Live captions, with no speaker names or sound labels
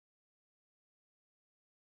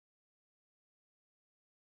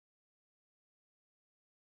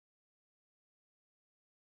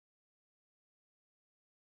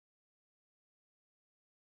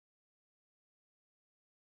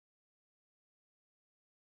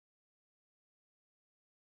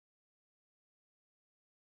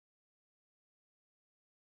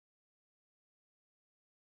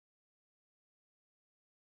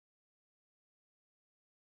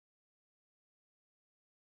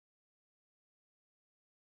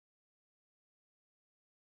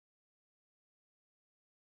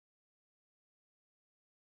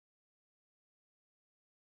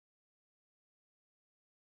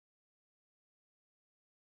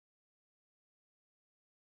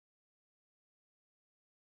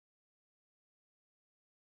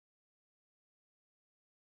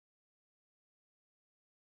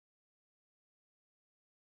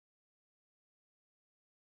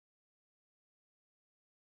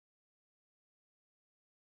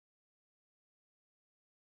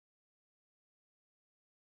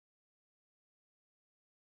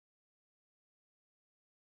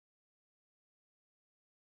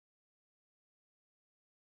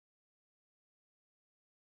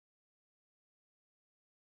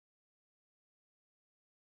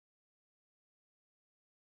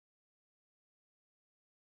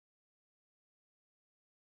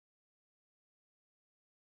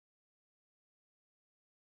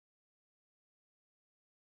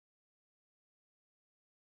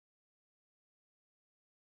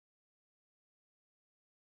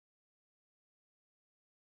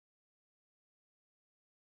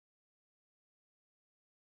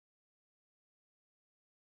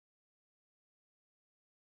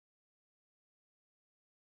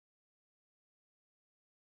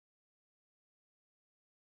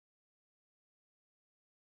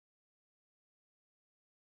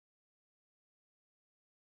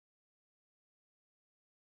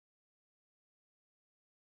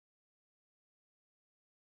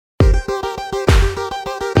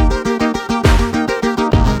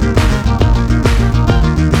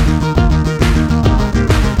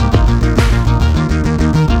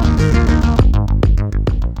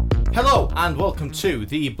and welcome to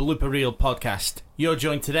the Blooper Reel podcast. You're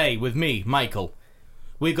joined today with me, Michael.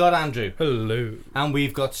 We've got Andrew. Hello. And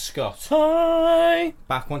we've got Scott. Hi.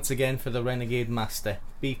 Back once again for the Renegade Master.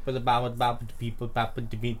 Beef for the ballad, bab the people, bab the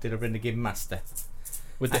beat to the Renegade Master.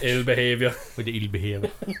 With the ill behaviour. With the ill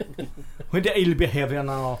behaviour. With the ill behaviour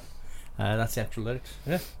now. That's the actual lyrics.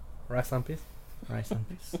 Yeah. Rest in peace. Rest in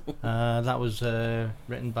peace. That was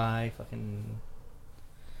written by fucking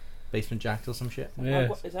Basement Jaxx or some shit. Yeah.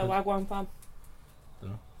 Is that Wagwan Fam?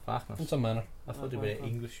 Don't know. Fuck In knows. some manner. I thought they were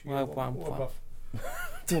English. Wagwan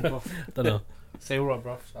Fam. Don't know. Say what,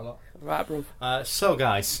 bruv. A lot. Right, bro. So,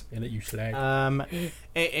 guys, In it you slag.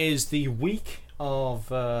 it is the week of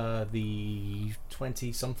the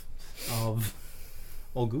 20-something of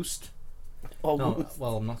August. No,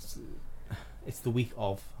 well, I'm not. It's the week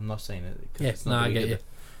of. I'm not saying it. Yes, no, I get you.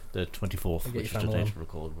 The 24th, I get which is your the family date to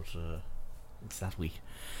record, but it's that week.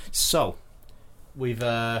 So, we've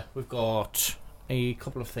got a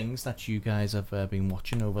couple of things that you guys have been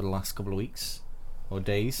watching over the last couple of weeks or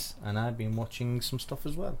days, and I've been watching some stuff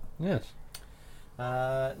as well. Yes.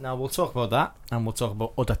 Now we'll talk about that, and we'll talk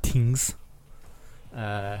about other things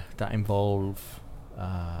that involve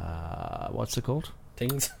what's it called?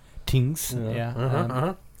 Things. Things.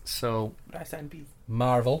 Yeah. So Rest in peace.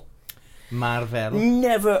 Marvel. Marvel,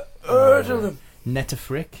 Never heard of them.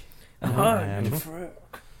 Netflix,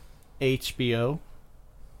 HBO,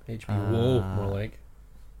 HBO. More like.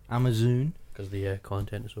 Amazon, Because the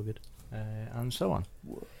content is so good. and so on.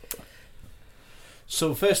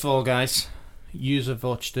 So first of all, guys, you have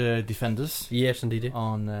watched Defenders Yes, indeed.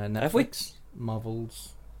 on Have we? Netflix.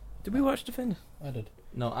 Marvel's. Did we watch Defender? I did.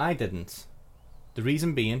 No, I didn't. The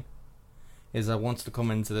reason being is I wanted to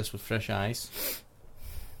come into this with fresh eyes,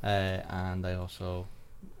 and I also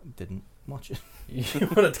didn't watch it. You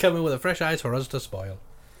wanted to come in with a fresh eyes for us to spoil.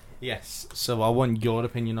 Yes, so I want your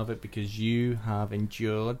opinion of it because you have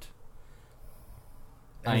endured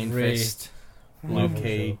Iron Every Fist, Marvel Luke show.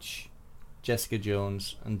 Cage, Jessica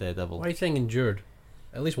Jones, and Daredevil. Why are you saying endured?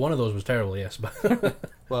 At least one of those was terrible, yes. But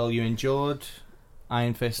Well, you endured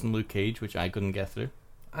Iron Fist and Luke Cage, which I couldn't get through.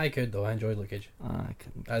 I could, though. I enjoyed Luke Cage. I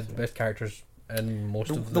couldn't I had get the through. best characters in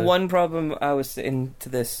most of The one problem I was saying to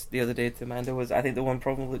this the other day to Amanda was I think the one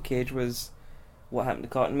problem with Luke Cage was what happened to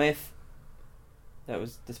Cottonmouth. That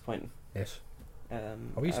was disappointing. Yes. Are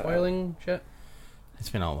Are we spoiling shit? It's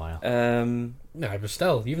been a while. No, but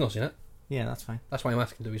still, you've not seen it. Yeah, that's fine. That's why I'm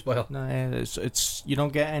asking, do we spoil? No, it's you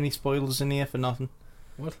don't get any spoilers in here for nothing.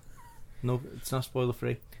 What? No, it's not spoiler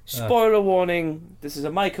free. Spoiler warning. This is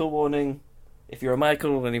a Michael warning. If you're a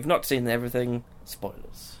Michael and you've not seen everything,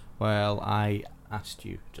 spoilers. Well, I asked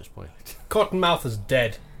you to spoil it. Cottonmouth is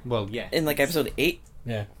dead. Well, yeah. In like episode 8.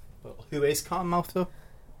 Yeah. Well, who is Cottonmouth though?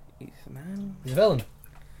 He's a man. He's a villain.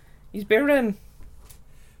 He's Baron.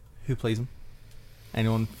 Who plays him?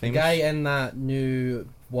 Anyone The famous? guy in that new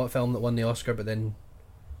film that won the Oscar but then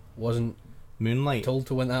wasn't Moonlight. told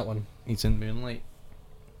to win that one. He's in Moonlight.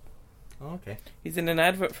 Oh, okay. He's in an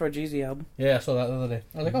advert for a Jeezy album. Yeah, I saw that the other day.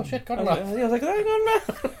 I was like, oh shit, I was Cottonmouth. like, hang on,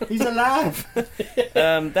 man. He's alive.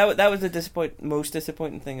 That was the most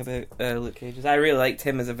disappointing thing about Luke Cage. Is I really liked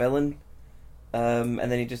him as a villain, and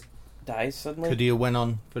then he just dies suddenly. Could he have went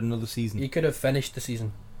on for another season? You could have finished the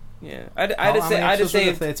season. Yeah, I'd How have many episodes were there?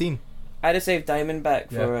 saved 13. I'd have saved Diamondback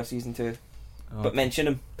for Yeah. season 2, Oh, but mention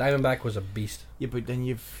him. Diamondback was a beast, yeah, but then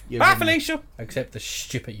you've Bye, Felicia. except the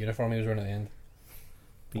stupid uniform he was wearing at the end.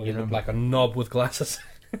 But He you, looked remember, like a knob with glasses.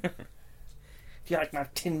 Do you like my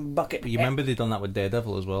tin bucket? but you remember they done that with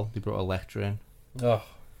Daredevil as well. They brought Elektra in Oh,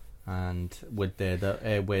 and with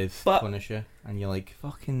with But- Punisher, and you're like,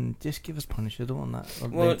 fucking, just give us Punisher. Don't want that. Or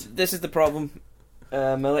Well, they- this is the problem.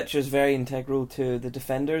 Elektra is very integral to the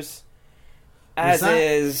Defenders, Was as that-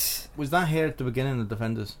 is was that here at the beginning of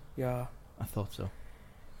Defenders? yeah. I thought so.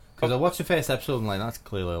 Because I watched the first episode and like, that's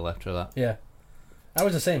clearly Elektra. That. yeah. I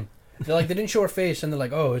was the same. They didn't show her face and they're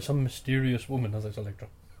like, oh, it's some mysterious woman. I was like, it's Electra.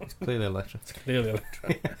 It's clearly Elektra. It's clearly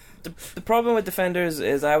Electra. The problem with Defenders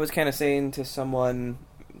is I was kind of saying to someone,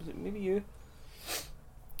 was it maybe you?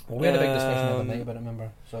 Well, we had a big discussion the other Um, night about it,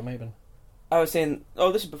 remember? So it might have been. I was saying,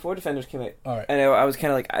 oh, this is before Defenders came out. Alright. And I was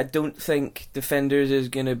kind of like, I don't think Defenders is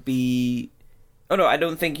going to be... Oh no, I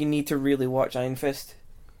don't think you need to really watch Iron Fist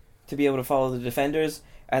to be able to follow the Defenders.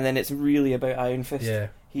 And then it's really about Iron Fist. Yeah.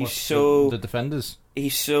 He's What's so the Defenders.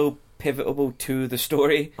 he's so pivotal to the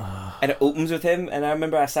story. And it opens with him. And I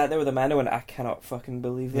remember I sat there with Amanda and I cannot fucking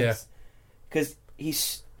believe this. Because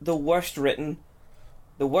he's the worst written,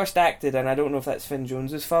 the worst acted, and I don't know if that's Finn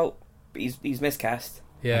Jones's fault, but he's miscast.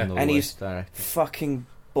 Yeah. And he's directed. fucking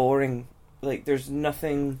boring. Like, there's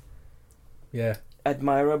nothing... Yeah.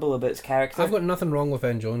 admirable about his character. I've got nothing wrong with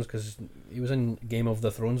Ben Jones because he was in Game of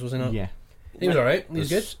the Thrones, was he not? Yeah. He was alright. He was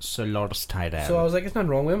good. Sir Loras Tyrell. So I was like, there's nothing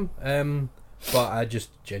wrong with him. But I just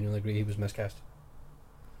genuinely agree he was miscast.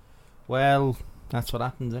 Well, that's what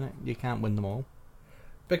happens, isn't it? You can't win them all.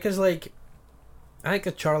 Because, like, I think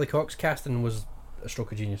the Charlie Cox casting was a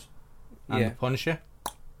stroke of genius. And Yeah. the Punisher.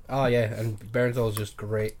 Oh, yeah, and Bernthal is just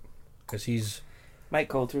great. Because he's... Mike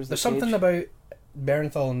Coulter's the There's something Cage. about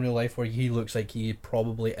Bernthal in real life where he looks like he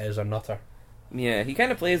probably is a nutter. Yeah, he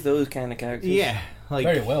kind of plays those kind of characters. Yeah. Like,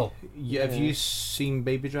 Very well. Have Yeah. you seen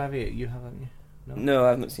Baby Driver yet? You haven't, you? No, I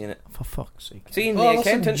haven't seen it. For fuck's sake. Seen Oh, the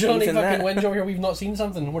listen, accountant. Johnny He's in fucking that. wins over here. We've not seen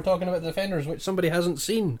something. We're talking about the Defenders, which somebody hasn't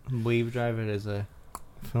seen. Baby Driver is a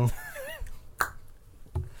film.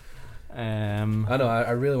 I know,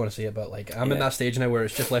 I really want to see it, but like I'm in Yeah. that stage now where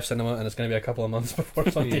it's just left cinema and it's going to be a couple of months before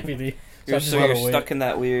it's on Yeah. DVD. You're, I've just so gotta you're wait. stuck in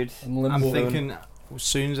that weird. In limbo. I'm thinking as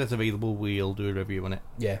soon as it's available, we'll do a review on it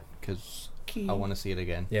Yeah, because I want to see it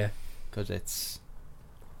again. yeah. Because it's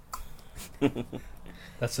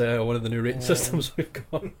That's one of the new rating systems we've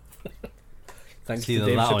got. Thanks It's to either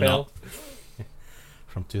Dave that or Chappelle. not.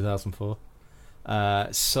 From 2004.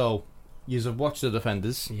 So, you have watched The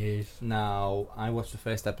Defenders. Yes. Now, I watched the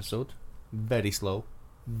first episode. Very slow.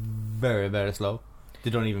 Very, very slow. They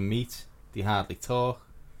don't even meet. They hardly talk.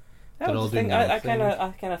 That They're was all the thing. doing their I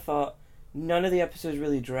own kind of thought none of the episodes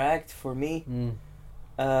really dragged for me. Mm.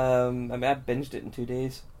 I mean, I binged it in 2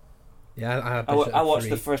 days. Yeah, I watched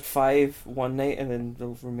the the first 5 one night and then the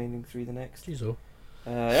remaining 3 the next. Jeez, oh.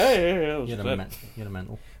 Yeah, it was You're good. a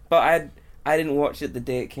mental. But I didn't watch it the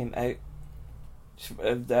day it came out.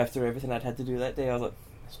 Just after everything I'd had to do that day, I was like,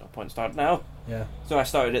 there's no point starting now. Yeah. So I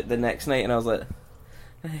started it the next night and I was like,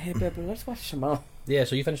 hey baby, let's watch Shamal. Yeah,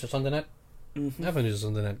 so you finished the Sunday night? Mm-hmm. I finished the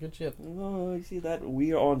Sunday night. Good shit. Oh, you see that?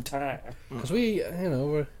 We're on time. Because we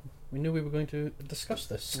knew we were going to discuss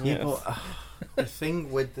this. Yeah. Yeah, but the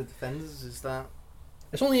thing with The Defenders is that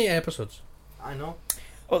It's only 8 episodes. I know.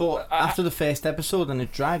 Well, But after the first episode and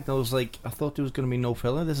it dragged, I was like, I thought there was going to be no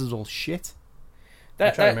filler. This is all shit.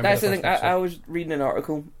 I'm trying to remember that's the the first thing. episode. I was reading an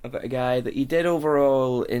article about a guy that he did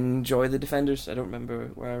overall enjoy The Defenders. I don't remember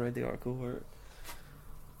where I read the article or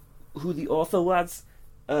who the author was,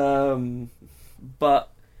 but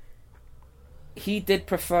he did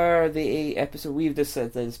prefer the 8 episode. We've just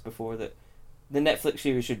said this before that the Netflix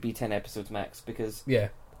series should be 10 episodes max because Yeah.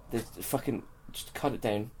 they fucking just cut it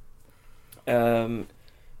down.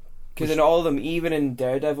 Because in all of them, even in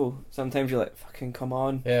Daredevil, sometimes you're like, fucking come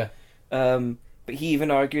on. Yeah. But he even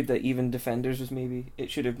argued that even Defenders was it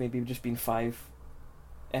should have maybe just been 5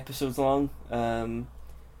 episodes long.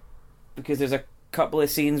 Because there's a couple of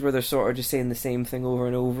scenes where they're sort of just saying the same thing over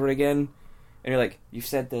and over again. And you're like, you've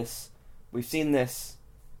said this, we've seen this,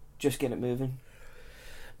 just get it moving.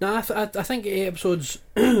 No, I think 8 episodes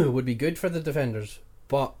would be good for the Defenders.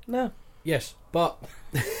 But, No. yes, but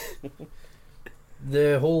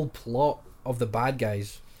the whole plot of the bad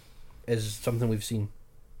guys is something we've seen.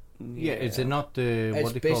 Yeah, is it not the It's what they call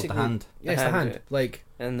it, the basically- hand? Yeah, it's the hand, hand. Like,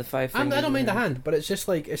 And the 5 I fingers. don't mind the hand, but it's just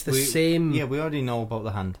like, it's the We- same. Yeah, we already know about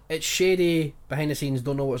the hand. It's shady, behind the scenes,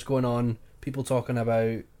 don't know what's going on. People talking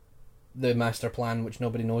about the master plan, which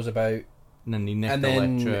nobody knows about. And then the next And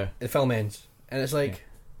then Electra. the film ends. And it's like,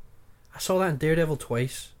 I saw that in Daredevil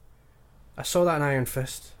twice. I saw that in Iron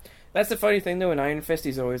Fist. That's the funny thing though, in Iron Fist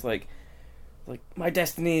he's always like, my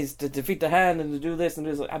destiny is to defeat the hand and to do this and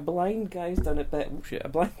do this. Like, a blind guy's done it better. Oh shit, a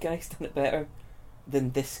blind guy's done it better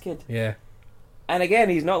than this kid. Yeah. And again,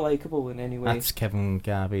 he's not likable in any way. That's Kevin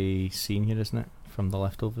Garvey Senior, isn't it? From The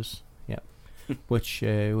Leftovers. Yeah. which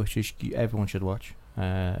is everyone should watch.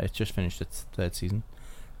 It just finished its 3rd season.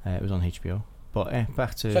 It was on HBO. But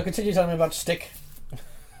back to So continue telling me about Stick.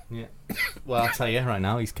 yeah. Well, I'll tell you right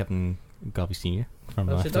now, he's Kevin Garvey Senior from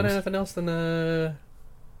The Has he done Leftovers. anything else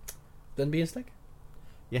than being Stick?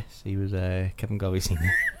 Yes, he was Kevin Garvey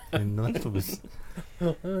Senior in The Leftovers.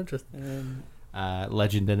 Oh, interesting.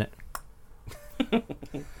 Legend in it.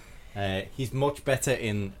 He's much better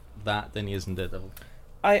in that than he is in Daredevil.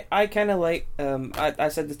 I kind of like. I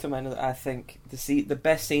said this to Amanda that I think the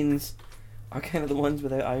best scenes are kind of the ones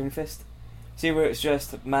without Iron Fist. See where it's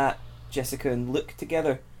just Matt, Jessica, and Luke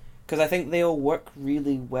together, because I think they all work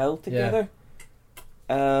really well together.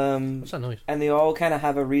 What's that noise? And they all kind of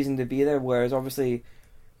have a reason to be there. Whereas obviously,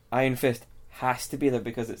 Iron Fist has to be there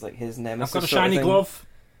because it's like his nemesis. I've got a sort of shiny thing. glove.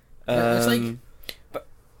 It's like- But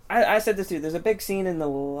I said this too. There's a big scene in the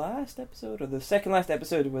last episode or the second last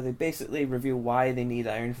episode where they basically reveal why they need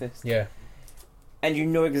Iron Fist. Yeah. And you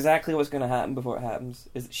know exactly what's going to happen before it happens.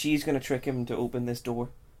 Is that she's going to trick him to open this door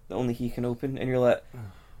that only he can open, and you're like,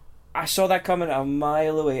 I saw that coming a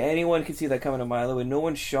mile away. Anyone could see that coming a mile away. No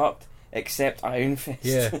one's shocked except Iron Fist.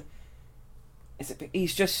 Yeah.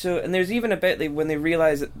 He's just so... And there's even a bit when they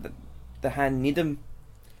realise that the hand need him.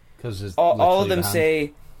 Because all of them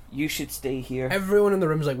say, you should stay here. Everyone in the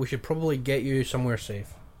room's like, we should probably get you somewhere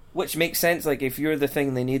safe. Which makes sense. Like, if you're the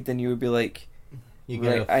thing they need, then you would be like... You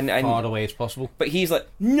get as far away as possible. But he's like,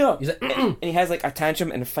 no! He's like, and he has like a tantrum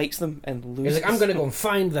and fights them and loses. He's like, I'm going to go and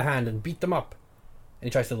find the hand and beat them up. And he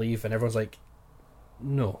tries to leave, and everyone's like,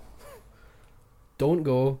 no. Don't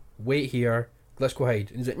go. Wait here. Let's go hide.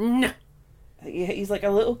 And he's like, nah. He's like a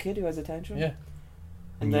little kid who has a tantrum. Yeah.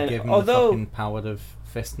 And then, you give him the fucking power of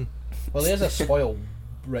fisting. Well, he is a spoiled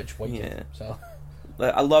rich white kid. Yeah. So.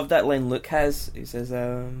 I love that line Luke has. He says,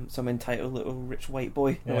 some entitled little rich white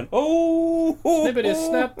boy. Yeah. I went, oh! Snippity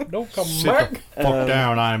snap. Don't come Sit back. the fuck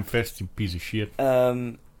down, Iron Fist, you piece of shit.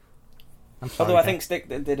 I'm sorry, although I think Stick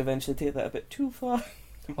did eventually take that a bit too far.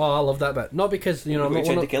 Oh, I love that bit. Not because, I'm not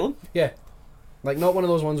trying to kill him? Yeah. Like, not one of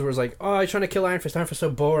those ones where it's like, oh, he's trying to kill Iron Fist. Iron Fist's so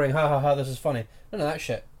boring. Ha ha ha, this is funny. None of that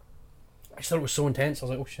shit. I just thought it was so intense. I was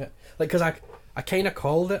like, oh shit. Like, because I kind of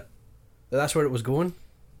called it. That's where it was going.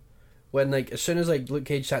 When, like, as soon as, like, Luke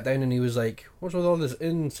Cage sat down and he was like, what's with all this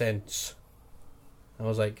incense? I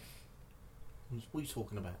was like, what are you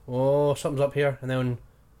talking about? oh, something's up here. And then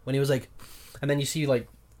when he was like, and then you see, like,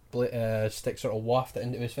 Stick sort of waft it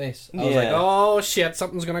into his face. I was like, oh shit,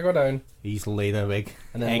 something's gonna go down. He's later big.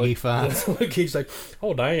 And then Eggy fan. Luke Cage's like,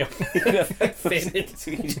 oh damn.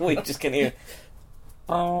 Fainted. Wait, just can hear.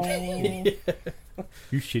 Oh.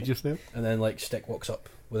 You shit yourself? And then, like, Stick walks up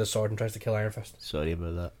with a sword and tries to kill Iron Fist. Sorry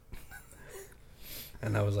about that.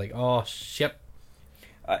 And I was like, oh shit.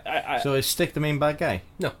 So is Stick the main bad guy?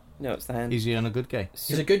 No, it's the hand. Is he on a good guy?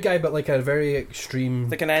 He's a good guy, but like a very extreme,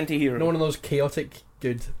 like an anti-hero. one of those chaotic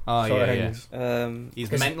good Oh, sort yeah, of things. He's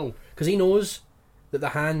 'Cause- mental. Because he knows that the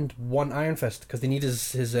hand want Iron Fist because they need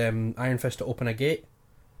his Iron Fist to open a gate.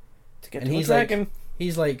 To get And to he's attack like- him.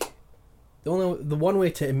 He's like, the one way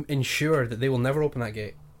to ensure that they will never open that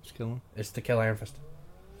gate Just kill him. is to kill Iron Fist.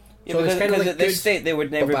 Yeah, so it's because kinda like at this good, state there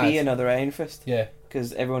would never but be bad. another Iron Fist. Yeah,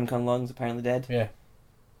 Because everyone Kung Lung's apparently dead. yeah.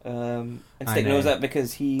 And I Stick know. knows that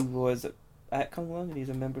because he was at Kung Lung and he's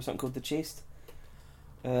a member of something called the Chaste.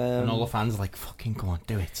 And all the fans are like, fucking go on,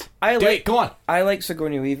 do it. I Do like it, go on. I like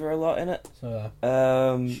Sigourney Weaver a lot in it. So,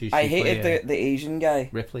 She I play, hated the Asian guy.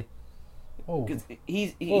 Ripley. oh, 'Cause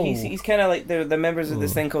he's kind of like the members of this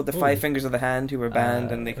Oh. thing called the Oh. Five Fingers of the Hand who were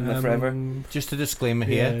banned and they can live forever. Just a disclaimer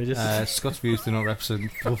Yeah, here. just- Scott's views do not represent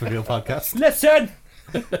Both of Real podcast. Listen,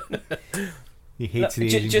 He hates the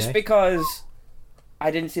Asian just guy. because I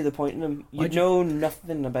didn't see the point in him. You Why'd know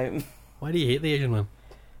nothing about him. why do you hate the Asian man?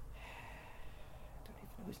 I don't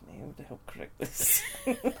even know his name to help correct this.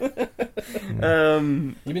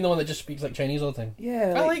 You mean the one that just speaks like Chinese all the time?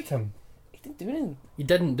 Yeah, I liked him. he didn't do anything. He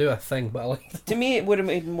didn't do a thing, but I liked him. To me, it would have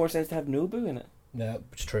made more sense to have Nobu in it. Yeah,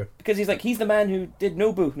 it's true. Because he's like, he's the man who did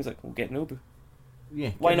Nobu. And he's like, we'll get Nobu. Yeah.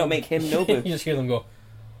 Why not make him you Nobu? just hear them go,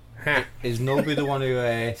 ha. Is Nobu the one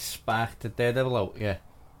who sparked the Daredevil out? Yeah.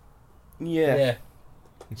 Yeah.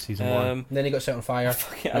 In season one. And then he got set on fire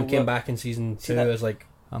Fucking, and came back in season See 2 that- as like,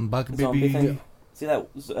 I'm back, zombie baby. thing. See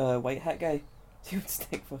that white hat guy? See when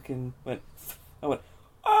Stick fucking went. I went.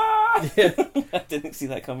 Ah! yeah. I didn't see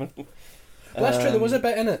that coming. Well, that's true. There was a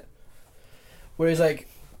bit in it where he's like,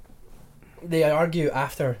 they argue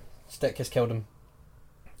after Stick has killed him,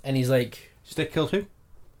 and he's like, Stick killed who?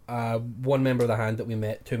 one member of the hand that we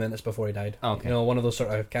met 2 minutes before he died. Oh, okay. You know, one of those sort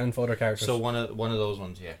of cannon fodder characters. So one of those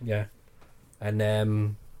ones, yeah. Yeah.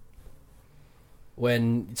 And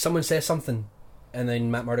when someone says something, and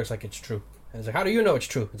then Matt Murdock's like, it's true. And he's like, how do you know it's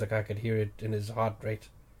true? He's like, I could hear it in his heart rate.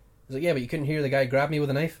 He's like, yeah, but you couldn't hear the guy grab me with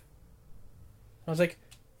a knife? I was like,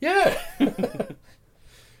 yeah!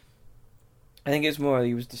 I think it's more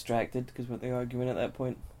he was distracted because what they're arguing at that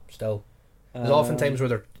point. Still. There's often times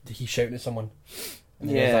where he's shouting at someone. And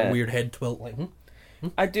then he has Yeah. that weird head tilt, like,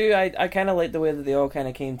 I do. I kind of like the way that they all kind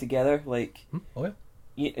of came together. Like, Oh,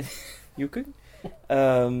 yeah. you could.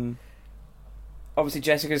 Obviously,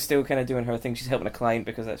 Jessica's still kind of doing her thing. She's helping a client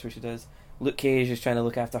because that's what she does. Luke Cage is trying to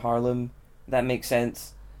look after Harlem. That makes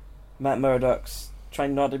sense. Matt Murdock's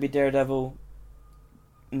trying not to be Daredevil.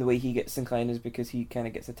 And the way he gets inclined is because he kind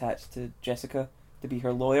of gets attached to Jessica to be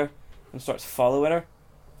her lawyer and starts following her.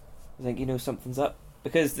 I think he knows something's up.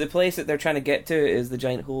 Because the place that they're trying to get to is the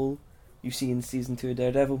giant hole you see in season 2 of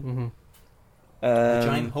Daredevil. Mm-hmm. The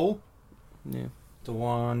giant hole? Yeah. The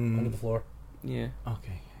Under the one... floor. Yeah.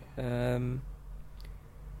 Okay.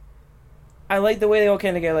 I like the way they all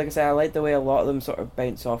kind of get. Like I said, I like the way a lot of them sort of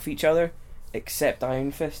bounce off each other, except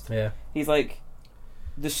Iron Fist. Yeah. He's like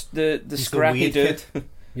the He's scrappy the weird dude.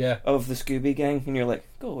 Yeah. of the Scooby Gang, and you're like,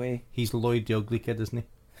 go away. He's Lloyd the ugly kid, isn't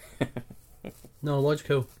he? No, Lloyd's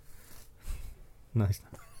cool. Nice.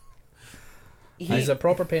 He's a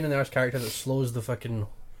proper pain in the arse character that slows the fucking.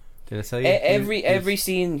 Did I tell you? every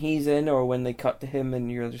scene he's in, or when they cut to him,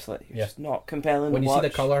 and you're just like, Yeah. just not compelling. When to you see the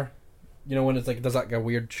watch. color, you know when it's like it does like a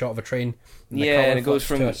weird shot of a train. And the Yeah, colour and it goes flips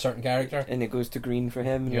from- to a certain character. and it goes to green for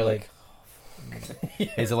him, and You're like,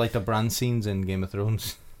 Is it like the brand scenes in Game of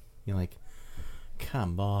Thrones? You're like,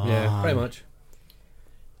 come on. yeah, pretty much.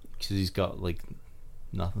 Because he's got like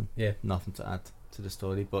nothing. Yeah. Nothing to add to the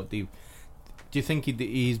story. But do you think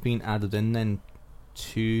he's been added in then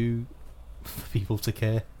to for people to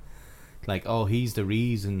care? Like, oh, he's the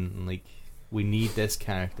reason. Like, we need this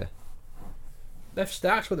character. That's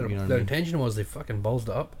what You know what I their mean? intention was. They fucking ballsed it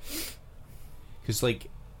up. Because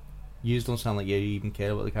like, you don't sound like you even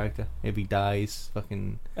care about the character. If he dies,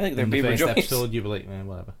 fucking I think they'd in be the first rejoiced. episode, you'd be like, man,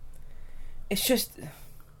 whatever. It's just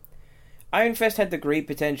Iron Fist had the great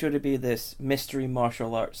potential to be this mystery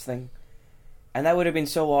martial arts thing, and that would have been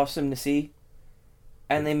so awesome to see.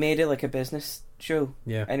 And they made it like a business show,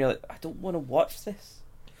 Yeah. and you're like, I don't want to watch this.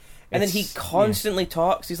 And then he It's- constantly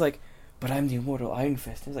talks. He's like, but I'm the immortal Iron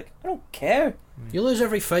Fist. And he's like, I don't care. You lose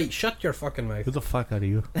every fight. Shut your fucking mouth. Who the fuck are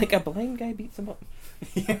you? Like, a blind guy beats him up.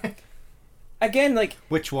 Again, like,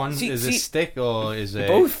 Which one See- is see- it? Stick or is it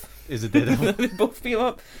both. Is it Daredevil? They both beat him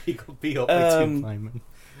up. He got beat up by two Um, linemen.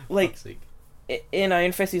 Like, Fuck's sake. in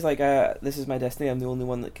Iron Fist, he's like, this is my destiny. I'm the only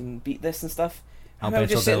one that can beat this and stuff. And I'm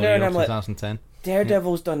Alberto just sitting Del there and Rio, I'm like, 2010.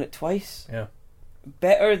 Daredevil's done it twice. Yeah.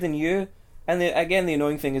 Better than you. And again, the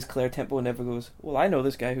annoying thing is Claire Temple never goes, well, I know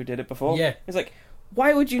this guy who did it before. Yeah. It's like,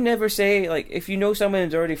 why would you never say, like, if you know someone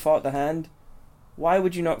who's already fought the hand, why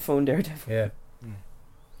would you not phone Daredevil? Yeah.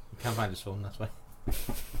 Can't find his phone, that's why.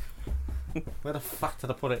 Where the fuck did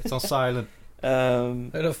I put it? It's on silent. Who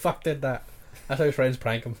the fuck did that? That's how his friends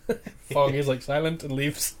prank him. Foggy's like silent and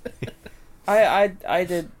leaves. I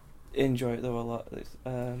did enjoy it though a lot.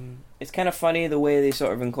 It's kind of funny the way they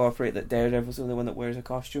sort of incorporate that Daredevil's the only one that wears a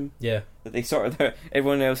costume. Yeah. That they sort of,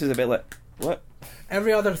 everyone else is a bit like, what?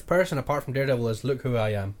 Every other person apart from Daredevil is look who I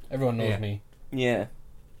am. Everyone knows Yeah. me. Yeah.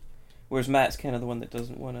 Whereas Matt's kind of the one that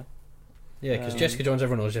doesn't want to. Yeah, because Um, Jessica Jones,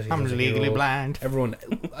 everyone knows Jessica I'm Jones. is a legally hero. blind. Everyone,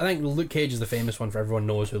 I think Luke Cage is the famous one for everyone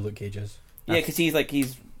knows who Luke Cage is. Yeah, because like you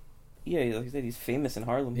said, he's famous in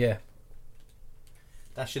Harlem. Yeah.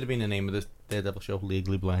 That should have been the name of the Daredevil show,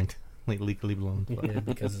 Legally Blind. Like, Legally Blonde. Yeah,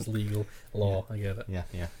 because it's legal law. I get it.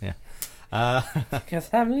 Yeah. Because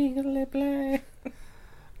I'm legally blind.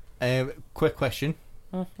 Quick question.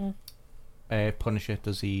 Mm-hmm. Punisher,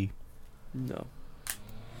 does he... No.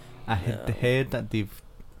 I had heard that they've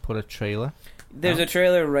put a trailer. There's Oh. a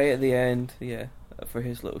trailer right at the end, yeah, for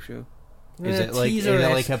his little show. Is it like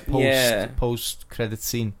a Yeah. post credit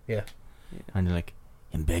scene? Yeah. And you're like,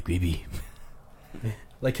 I'm back, baby.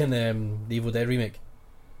 like in the Evil Dead remake,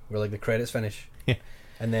 where like the credits finish, Yeah.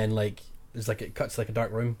 and then like there's like it cuts to, like a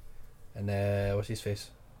dark room, and what's his face,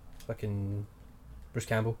 fucking Bruce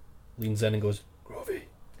Campbell leans in and goes Grovey,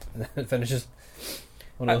 and then it finishes.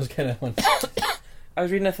 One of those kind of ones. I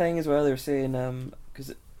was reading a thing as well. They were saying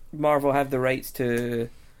because Marvel have the rights to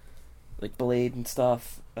like Blade and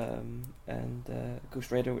stuff, and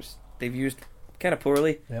Ghost Rider, which they've used kind of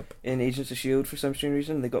poorly Yep. in Agents of Shield for some strange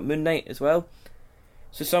reason. They got Moon Knight as well.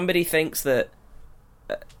 So somebody thinks that,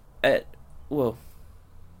 well,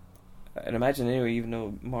 I'd imagine anyway, even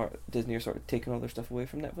though Disney are sort of taking all their stuff away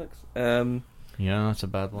from Netflix, Yeah, that's a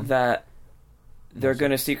bad one. that they're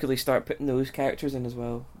going to secretly start putting those characters in as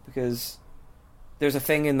well, because there's a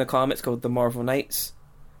thing in the comics called the Marvel Knights,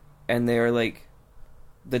 and they're like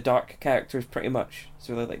the dark characters pretty much.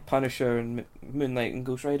 So they're like Punisher and Moon Knight and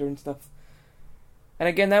Ghost Rider and stuff. And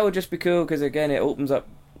again, that would just be cool because again, it opens up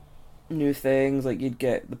new things. Like you'd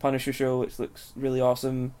get the Punisher show, which looks really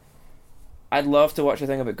awesome. I'd love to watch a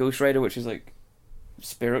thing about Ghost Rider, which is like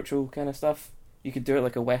spiritual kind of stuff. You could do it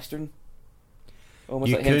like a western, almost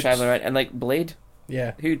You like him could. traveling around, and like Blade.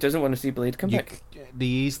 Yeah. Who doesn't want to see Blade come back? They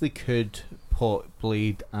easily could put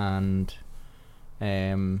Blade and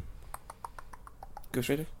Ghost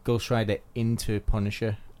Rider. Ghost Rider into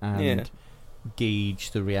Punisher and Yeah.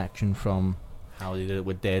 gauge the reaction from how they did it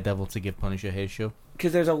with Daredevil to give Punisher his show.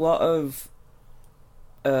 Because there's a lot of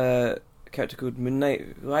a character called Moon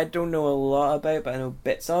Knight who I don't know a lot about, but I know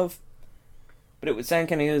bits of. But it would sound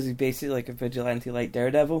kind of good as he's basically like a vigilante like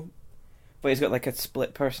Daredevil, but he's got like a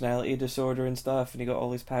split personality disorder and stuff, and he got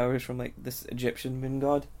all his powers from like this Egyptian moon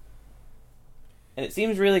god. And it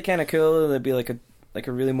seems really kind of cool. There'd be like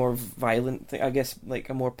a really more violent thing, I guess, like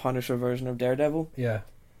a more Punisher version of Daredevil, Yeah.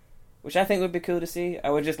 which I think would be cool to see. I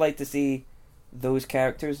would just like to see those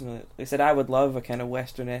characters. And like I said, I would love a kind of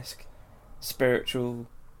Western-esque spiritual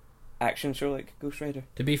action show like Ghost Rider.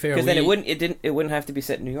 To be fair, Because then it wouldn't have to be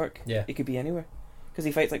set in New York. Yeah. It could be anywhere. Because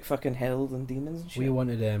he fights like fucking hell and demons and shit. We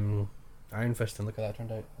wanted Iron Fist, and look how that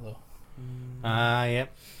turned out. Although.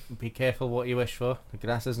 Yep. Be careful what you wish for. The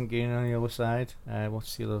grass isn't green on the other side.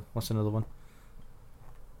 What's another one?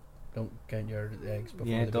 Don't count your eggs before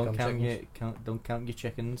Yeah, they don't become count chickens. don't count your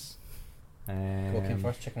chickens. What came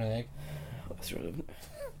first, chicken or the egg? That's relevant.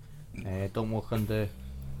 Don't walk under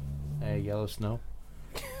yellow snow.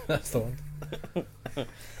 That's the one.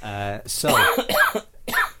 So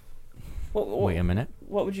wait a minute.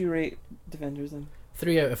 What would you rate Defenders then?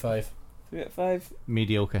 3 out of 5. 3 out of 5?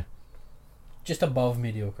 Mediocre. Just above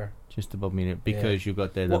mediocre. Just above mediocre because you've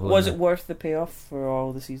got Daredevil. Was it worth the payoff for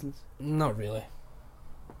all the seasons? Not really.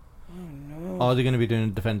 Oh no. Are they going to be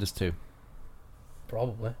doing Defenders 2?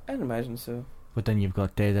 Probably. I'd imagine so. But then you've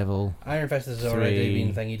got Daredevil. Iron Fist has already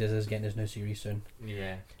been thingy. Does is getting his new series soon.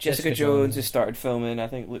 Yeah. Jessica Jones has started filming. I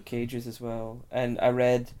think Luke Cage's as well. And I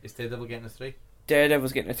read Is Daredevil getting a 3?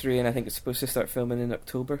 Daredevil's getting a 3, and I think it's supposed to start filming in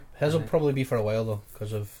October. His will probably be for a while though,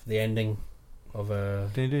 because of the ending of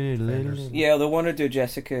Defenders. Yeah, they'll want to do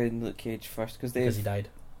Jessica and Luke Cage first because he died.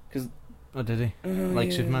 Oh, did he?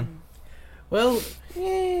 Like Superman? Well, Yeah,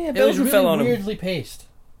 it was building really fell on him. weirdly paced.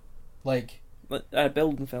 Like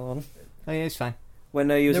Building fell on him Oh yeah, it's fine. when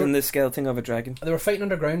he was They were- in the skeleton of a dragon. they were fighting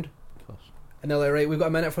underground, Of course. and they're like, right, we've got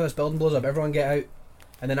a minute before this building blows up. Everyone get out.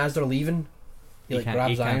 And then as they're leaving, he like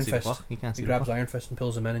grabs Iron Fist. He can't see He the grabs clock. Iron Fist and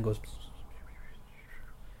pulls him in and goes.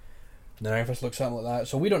 And then Iron Fist looks at him like that.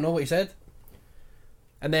 So we don't know what he said.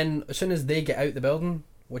 And then as soon as they get out the building,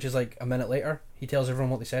 which is like a minute later, he tells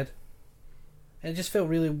everyone what they said. And it just felt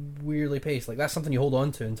really weirdly paced. Like that's something you hold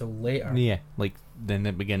on to until later. Yeah, like then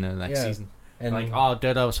the beginning of the next Yeah. season. And Like, oh,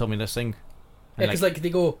 Daredevil told me this thing. yeah, because like they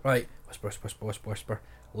go right, whisper, whisper, whisper, whisper, whisper,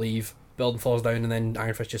 leave. Building falls down, and then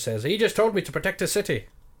Iron Fist just says, "He just told me to protect his city."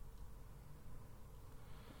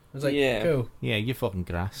 I was like, Yeah. cool. Yeah, you fucking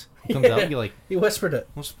grass. He comes out, you're like, He whispered it.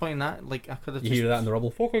 what's the point in that? Like, I could have You just, hear that in the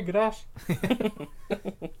rubble? Fucking grass.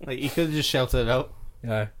 like, he could have just shouted it out.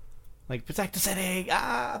 Yeah. Like, protect the city!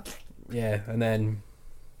 Ah! Yeah, and then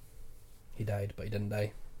he died, but he didn't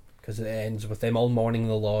die because it ends with them all mourning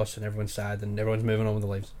the loss and everyone's sad and everyone's moving on with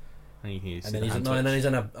their lives. And, And then he's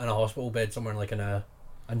in a hospital bed somewhere in like in a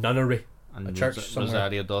nunnery. a church somewhere.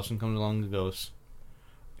 Rosario Dawson comes along and goes,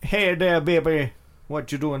 "Hey there, baby,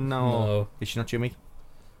 what you doing now?" No, Did she not hear me?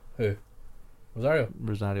 who? Rosario.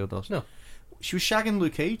 Rosario Dawson. No. She was shagging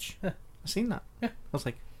Luke Cage. Yeah. I seen that. Yeah. I was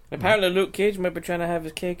like, Apparently, Luke Cage might be trying to have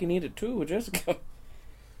his cake and eat it too with Jessica.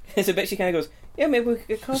 It's a bit. She kind of goes, "Yeah, maybe we could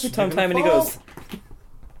get coffee sometime," and he goes,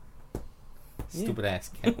 stupid ass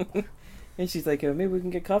kid. and she's like, "Maybe we can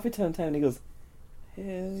get coffee sometime," and he goes, "Hell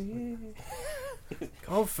yeah."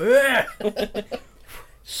 Coffee.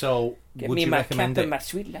 So, Get would me you my recommend cap it? and my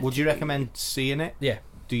sweet latte. Would you recommend seeing it? Yeah.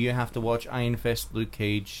 Do you have to watch Iron Fist, Luke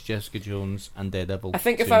Cage, Jessica Jones, and Daredevil? I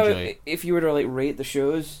think to if I enjoy were, it? if you were to like rate the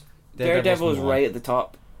shows, Daredevil's Daredevil is number one. right at the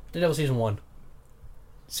top. Daredevil season 1.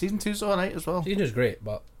 Season 2's alright as well. Season 2 is great,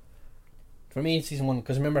 but for me, season 1,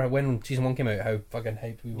 because remember when season 1 came out, how fucking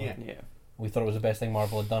hyped we were. Yeah. Yeah, We thought it was the best thing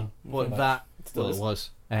Marvel had done. But much. that, Still well, is. it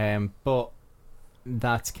was. But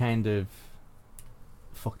that's kind of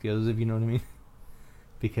fuck the others, if you know what I mean.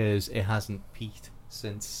 Because it hasn't peaked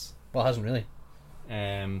since. Well, it hasn't really.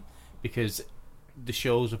 Because the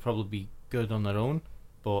shows would probably be good on their own,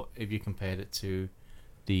 but if you compared it to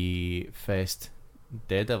the first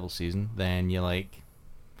Daredevil season, then you're like,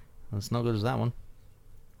 well, it's not good as that one.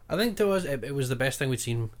 I think to us, it was the best thing we'd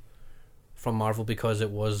seen from Marvel because it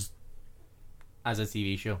was As a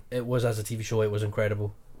TV show. as a TV show, it was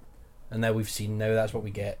incredible. And now we've seen, now that's what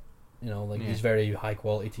we get. You know, like Yeah. these very high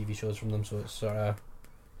quality TV shows from them, so it's sort of,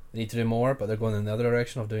 they need to do more, but they're going in the other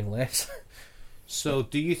direction of doing less. So,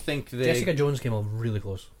 do you think they? Jessica Jones came on really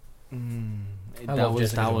close. I that love was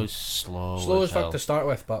Jessica that Jones. was slow. Slow as hell. fuck to start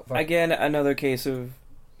with, but fuck. Again, another case of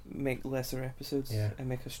make lesser episodes Yeah. and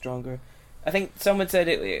make us stronger. I think someone said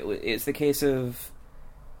it's the case of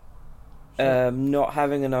not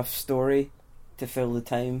having enough story to fill the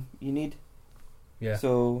time you need. Yeah.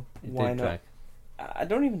 So It why did not? drag. I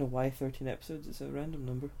don't even know why 13 episodes. It's a random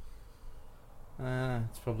number.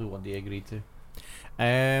 It's probably what they agreed to.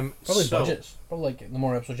 Probably so- budgets. Probably like the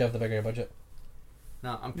more episodes you have, the bigger your budget.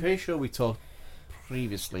 Now, I'm pretty sure we talked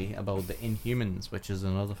previously about the Inhumans, which is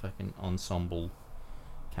another fucking ensemble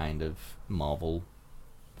kind of Marvel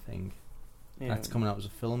thing. Yeah. That's coming out as a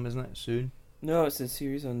film, isn't it? Soon, No, it's a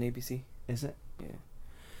series on ABC. is it? Yeah,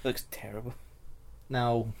 looks terrible.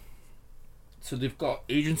 Now, so they've got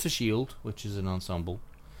Agents of S.H.I.E.L.D., which is an ensemble.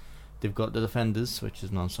 They've got the Defenders, which is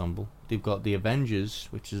an ensemble. They've got the Avengers,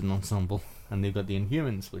 which is an ensemble, and they've got the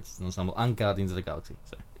Inhumans, which is an ensemble, and Guardians of the Galaxy.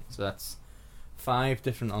 So that's 5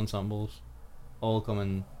 different ensembles, all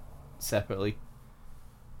coming separately,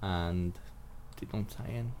 and they don't tie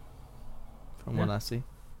in. From what I see,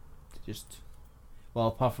 they just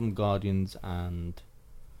apart from Guardians and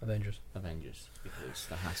Avengers, because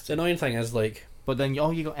that has the to. annoying thing is like. But then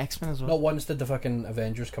you got X-Men as well. Not once did the fucking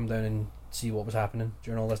Avengers come down and see what was happening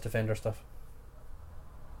during all this Defender stuff.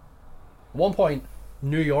 At one point,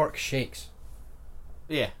 New York shakes.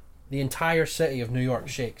 Yeah. The entire city of New York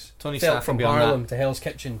shakes. Tony Felt Stark from can be on Harlem that. to Hell's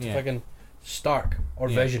Kitchen to Yeah. fucking Stark or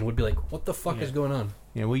Yeah. Vision would be like, what the fuck Yeah. is going on?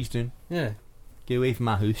 Yeah, what are you doing? Yeah. Get away from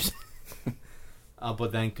my house.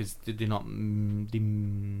 But then, because they're not.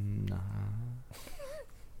 Nah.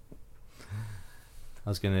 I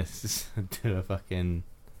was gonna do a fucking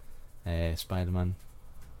Spider-Man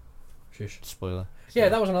Shush. spoiler. Yeah,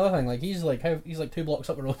 that was another thing. Like he's like 2 blocks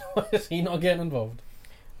up the road. Why is he not getting involved?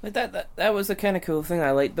 Like that was the kind of cool thing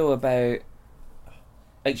I liked though about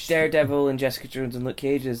like Daredevil and Jessica Jones and Luke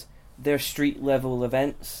Cage is they're street level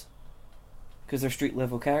events because they're street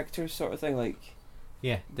level characters sort of thing. Like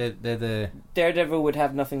Yeah, they're the. Daredevil would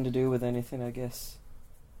have nothing to do with anything, I guess.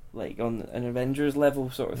 Like on an Avengers level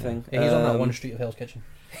sort of thing. Yeah, he's on that one street of Hell's Kitchen.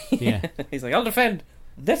 Yeah. He's like, I'll defend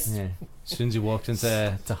this. Yeah. As soon as he walked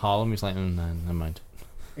into Harlem, he's like, nah, never mind.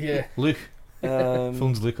 Yeah. Luke, Um,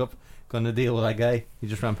 phones Luke up. Gonna deal with that guy. He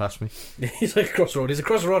just ran past me. He's like across the road. He's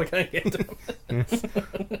across the road. I can't get to him.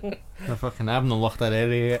 I haven't unlocked that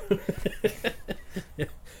area yet.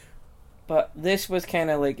 But this was kind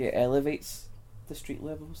of like it elevates the street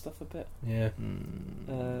level stuff a bit. Yeah.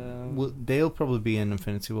 Well, they'll probably be in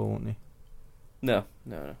Infinity War, won't they? No.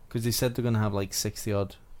 Because they said they're gonna have like 60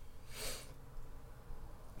 odd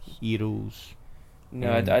heroes.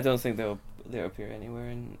 No, I don't think they'll appear anywhere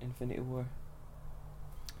in Infinity War.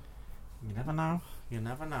 You never know. You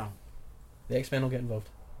never know. The X-Men will get involved.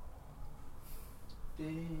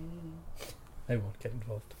 They won't get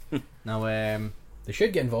involved. Now, They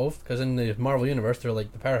should get involved because in the Marvel universe they're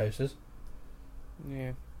like the powerhouses.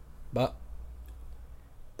 Yeah. But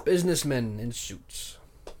businessmen in suits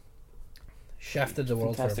shafted the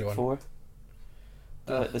world Fantastic for Four.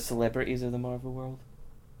 everyone. The celebrities of the Marvel world.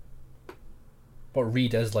 But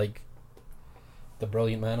Reed is like the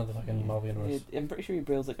brilliant man of the fucking Marvel universe. I'm pretty sure he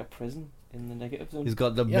builds like a prison in the negative zone. he's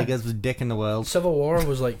got the Yeah. biggest dick in the world. Civil War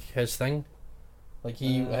was like his thing. Like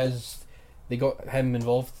they got him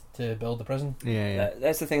involved to build the prison. Yeah.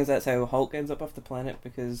 That's the thing. That's how Hulk ends up off the planet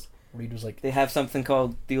because Reed was like, they have something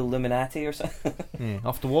called the Illuminati or something Yeah.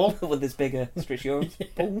 Off the wall. with this big stretchy arms.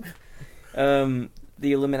 Boom.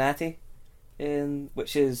 The Illuminati,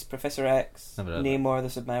 which is Professor X, Never heard Namor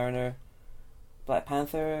the Submariner, Black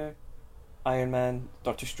Panther, Iron Man,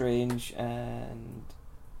 Doctor Strange, and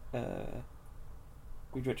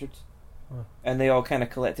Reed Richards. Huh. And they all kind of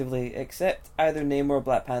collectively, except either Namor or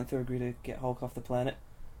Black Panther, agree to get Hulk off the planet.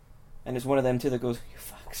 And it's one of them two that goes, you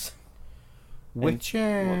fucks. Which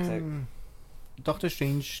walks out. Doctor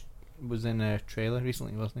Strange was in a trailer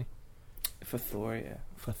recently, wasn't For Thor, yeah. he?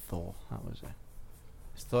 For Thor, that was it.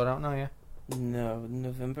 Is Thor out now? Yeah. No,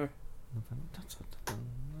 November.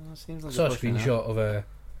 That seems like saw a they're pushing screenshot of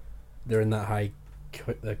they're in that high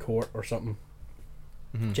the court or something.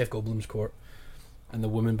 that. Mhm. Jeff Goldblum's court, and the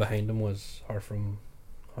woman behind him was her from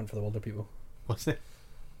Hunt for the Wilder People. What's it?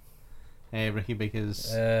 Ricky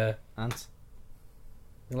Baker's aunt.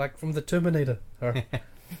 Like from the Terminator. Her.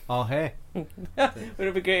 Oh, hey. Would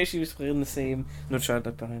it be great if she was playing the same? No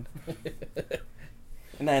Charlotte behind.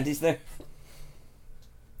 And Andy's there.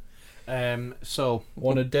 So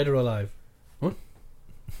Wanted dead or alive? What?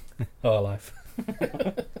 Oh, alive.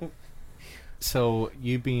 So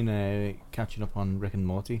you've been catching up on Rick and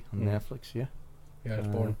Morty on Mm. Netflix, yeah? Yeah, it's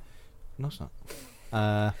boring. No, it's not.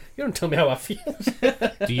 You don't tell me how I feel.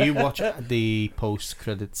 Do you watch the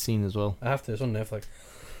post-credit scene as well? I have to. It's on Netflix.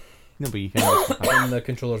 No, but you can. Watch it. And the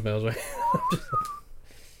controller's miles away.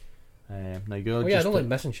 Now you're Oh yeah, I just don't like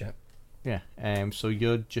missing shit. yeah. So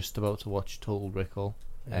you're just about to watch Total Recall,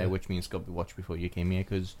 Yeah. which means got to be watched before you came here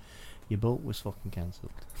because your boat was fucking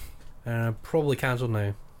cancelled. Probably cancelled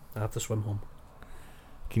now. I have to swim home.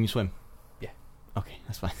 Can you swim? Yeah. Okay,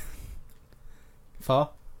 that's fine.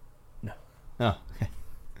 Far? No. Oh, okay.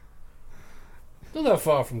 Not that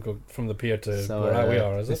far from the pier to So where we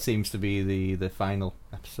are, is this it? seems to be the final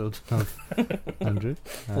episode of 100.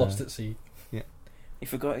 Lost at sea. You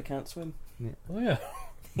forgot he can't swim. Oh yeah.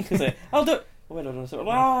 He can say, I'll do it. Oh, wait,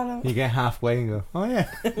 no. You get halfway and go, oh yeah.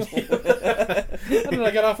 How did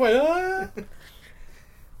I get halfway? Ah!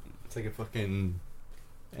 It's like a fucking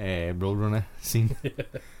Roadrunner scene.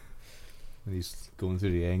 And he's going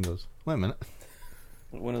through the air and goes, "Wait a minute."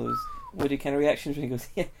 One of those Woody kind of reactions when he goes,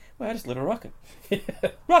 "Yeah, well, I just lit a rocket.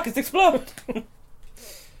 Rockets explode."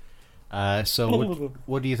 So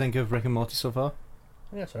what do you think of Rick and Morty so far?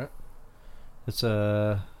 Yeah, it's alright. It's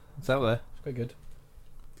out there. It's quite good.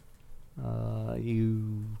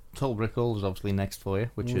 You Total Recall is obviously next for you,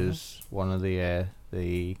 which is one of the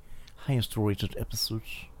highest rated episodes.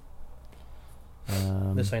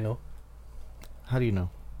 This I know, How do you know?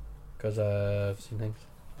 because I've seen things.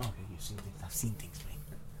 Okay, you've seen things. I've seen things,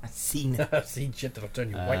 mate. I've seen it. I've seen shit that'll turn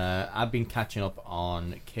you white. I've been catching up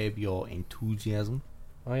on Curb Your Enthusiasm.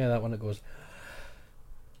 Oh yeah, that one that goes.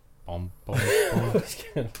 Bum, bum, bum.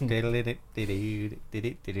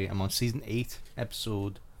 I'm on season 8,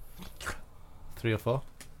 episode 3 or 4.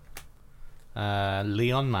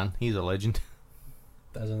 Leon, man, he's a legend.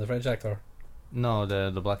 As in the French actor. No,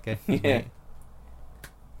 the black guy. Yeah.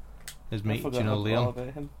 His I mate, do forgot you know all Leon? about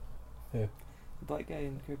him. Who? The black guy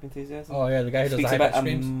in Curb Enthusiasm. Oh yeah, the guy who does the Speaks high about pitch a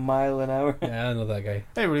screams. mile an hour. Yeah, I know that guy.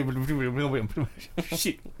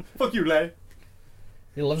 Shit. Fuck you, lad.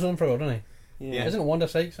 He lives on for a while, doesn't he? Yeah. Isn't Wanda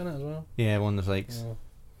Sykes in it as well? Yeah, one of the likes. Oh,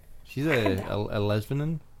 She's a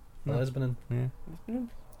lesbian. a lesbian. Yeah.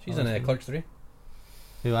 She's in Lesbian. Clerks 3.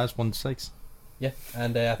 Who has 1 to 6? Yeah,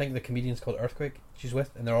 and I think the comedian's called Earthquake. She's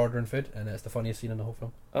with, and they're ordering food, and it's the funniest scene in the whole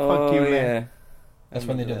film. Oh, Fuck you, man. yeah. That's I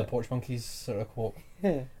when they do remember the Porch Monkeys sort of quote,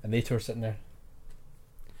 Yeah. and they two are sitting there.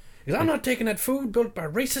 He goes, "I'm not taking that food built by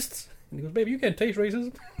racists." And he goes, "Baby, you can't taste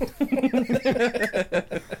racism."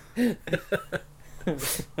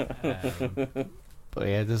 But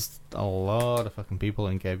yeah, there's a lot of fucking people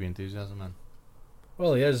in Curb Your Enthusiasm, man.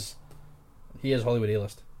 Well, he is Hollywood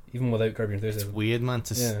A-list, even without Curb Your It's Enthusiasm. weird, man,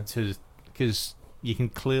 Yeah. because you can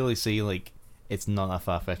clearly see, like, it's not that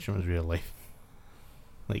far-fetched from his real life.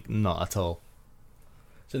 Like, not at all.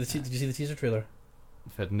 So did you see the teaser trailer?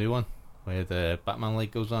 For the new one, where the Batman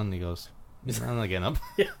light goes on, and he goes, "I'm not getting up."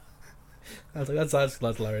 I was like,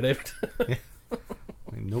 that's Larry David. Like,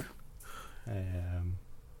 nope.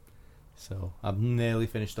 So I've nearly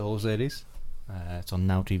finished the whole series. It's on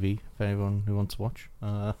Now TV for anyone who wants to watch.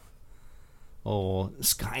 Or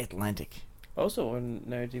Sky Atlantic. Also on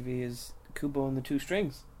Now TV is Kubo and the Two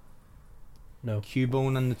Strings. No.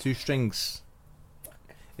 Cubone and the Two Strings.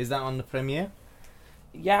 Is that on the premiere?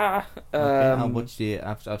 Yeah. Okay, I'll watch the.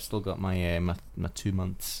 I've still got my my 2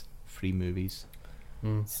 months free movies,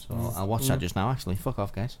 so I'll watch that just now. Actually, fuck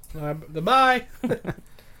off, guys. Goodbye.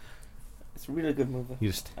 It's a really good movie. You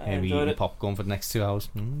just I hear me enjoyed eating it. popcorn for the next 2 hours.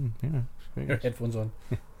 Yeah, it's very Your good. headphones on.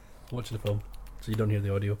 Watching the film, so you don't hear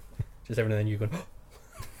the audio. Just every now and then you going.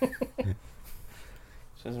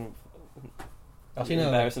 I've seen it.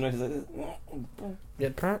 Embarrassing noises like this. Yeah.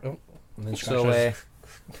 Oh. And then So, scratches.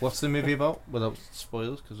 what's the movie about? Without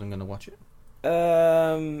spoilers, because I'm gonna watch it.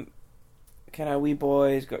 Kind of wee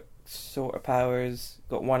boys got sort of powers,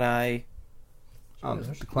 got one eye, Oh,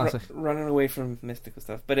 Jesus. the classic. running away from mystical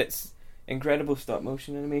stuff. But it's incredible stop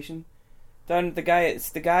motion animation. Done it's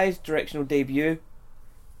the guy's directional debut,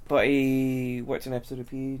 but he worked an episode of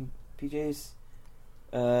PJs.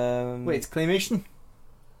 Wait, it's claymation.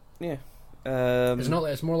 yeah. It's not.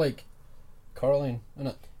 It's more like Coraline, isn't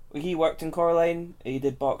it? He worked in Coraline. He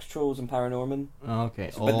did Box Trolls and Paranorman. Oh,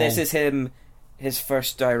 okay. But this is his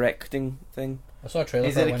first directing thing. I saw a trailer.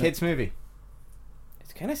 Is for it a when kids' movie?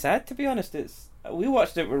 It's kind of sad, to be honest. We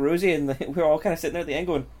watched it with Rosie, and we were all kind of sitting there at the end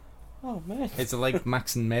going, "Oh man, It's like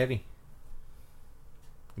Max and Mary.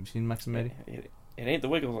 Have you seen Max and Mary? It ain't the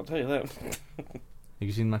Wiggles, I'll tell you that." Have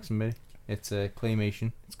you seen Max and Mary? It's a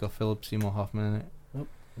claymation. It's got Philip Seymour Hoffman in it.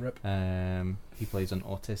 Rip. He plays an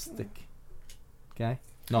autistic guy.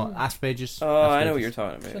 No, Asperger's. Oh, I know Asperger's. what you're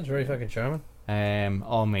talking about. Sounds very fucking charming.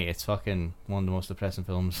 Oh mate, it's fucking one of the most depressing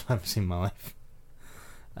films I've ever seen in my life.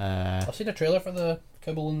 I've seen a trailer for the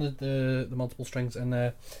Kibble and the multiple strings, and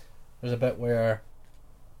there's a bit where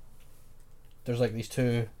there's like these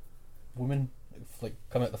two women like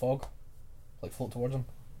come out the fog, like float towards him.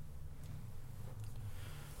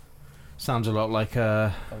 Sounds a lot like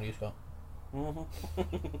How many you got?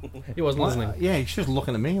 He wasn't listening. Yeah, he's just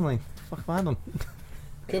looking at me. I'm like, fuck have I done?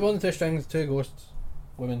 Kibble and the two strings, two ghosts,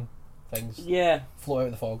 women, things Yeah, float out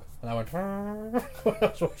of the fog, and I went. When I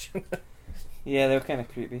was watching it. yeah, they were kind of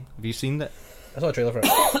creepy. Have you seen that? I saw a trailer for it.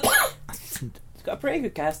 It's got a pretty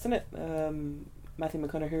good cast in it. Matthew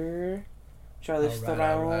McConaughey, Charlize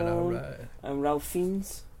Theron, and Ralph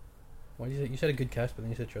Fiennes. Why you said a good cast, but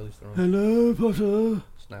then you said Charlize Theron. Hello, Potter.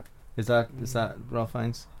 Snap. Is that Ralph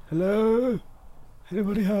Fiennes? Hello,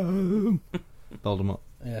 anybody home? Voldemort.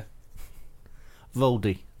 Yeah.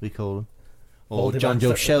 Voldy, we call him. Or Voldy John Joe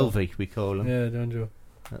Bannister. Shelby, we call him. Yeah, John Joe.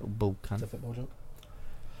 Little bull It's cunt. a football joke.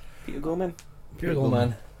 Peter Goldman. Pure gold,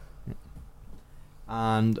 man.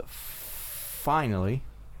 And finally,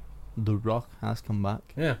 The Rock has come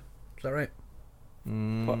back. Yeah, is that right?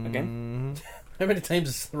 What, again? How many times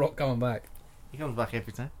is The Rock coming back? He comes back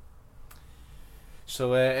every time.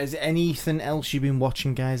 So, is there anything else you've been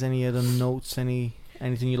watching, guys? Any other notes? Anything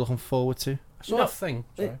you're looking forward to? I saw No. a thing.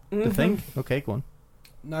 Sorry. The thing? Okay, go on.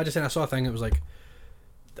 No, I just saying I saw a thing. It was like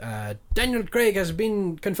Daniel Craig has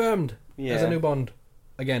been confirmed Yeah. as a new Bond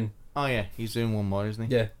again. Oh yeah, he's doing one more, isn't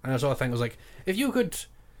he? Yeah, and I saw a thing. It was like, if you could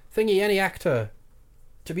thingy any actor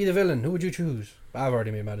to be the villain, who would you choose? I've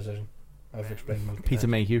already made my decision. I've explained my Peter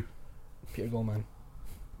Mayhew. Peter Goldman.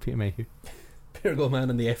 Peter Mayhew. Peter Goldman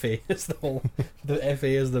and the FA is the whole. The FA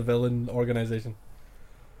is the villain organization.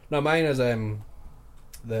 No, mine is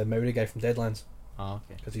the Maori guy from Deadlands Oh,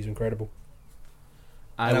 okay. because he's incredible.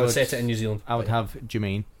 And I would set it in New Zealand. I would have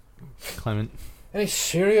Jermaine Clement. Any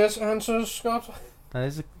serious answers, Scott? That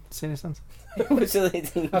is a serious answer. What's the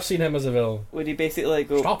thing? I've seen him as a villain. Would he basically like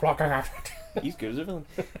go? Stop rocking out. He's good as a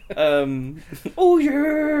villain. Oh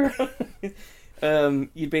yeah.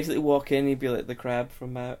 You'd basically walk in. He'd be like the crab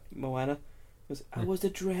from Moana. He goes, I was the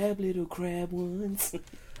drab little crab once.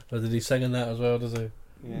 Or did he sing in that as well? Does he?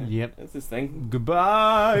 Yeah. Yep. That's his thing.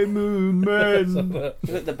 Goodbye, Moon Man. Is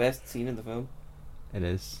it the best scene in the film? It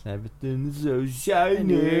is. Everything's so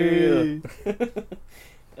shiny.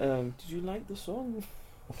 Did you like the song?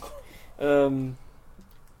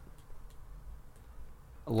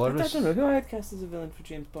 A lot of I us. don't know who I had cast as a villain for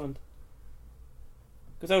James Bond.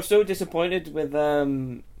 Because I was so disappointed with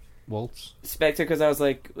Waltz. Spectre. Because I was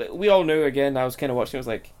like, we all knew again. I was kind of watching. I was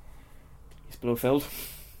like, it's Blofeld.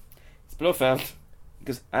 It's Blofeld.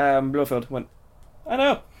 Because Blofeld went. I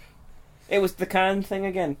know. It was the Khan thing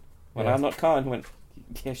again. When Yeah. I'm not Khan, went.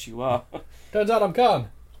 Yes, you are. Turns out I'm Khan.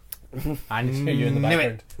 I Just hear you in the knew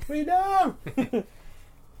it. background. We know.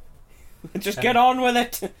 Just get on with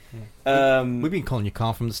it. We've been calling you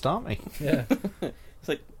Khan from the start, mate. Yeah. It's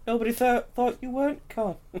like nobody thought you weren't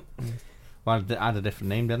Khan. Well, I had a different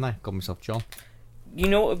name, didn't I? Got myself John. You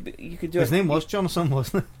know what you could do? His name was John or something,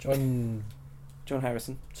 wasn't it? John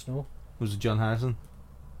Harrison. Snow. Was it John Harrison?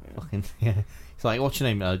 Yeah. Fucking yeah. It's like, what's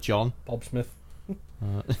your name? John. Bob Smith.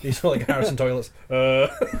 Uh, He's all like Harrison toilets.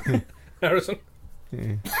 Harrison.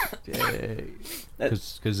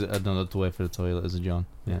 Because I don't know the way for the toilet as a John.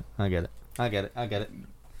 Yeah, I get it.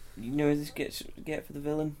 You know who this get for the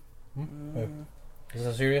villain? Oh. Is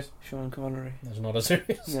that serious? Sean Connery. That's not a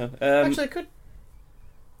serious. No. Actually, I could.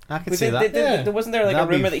 I could Was see it- that. Yeah. wasn't there like That'd a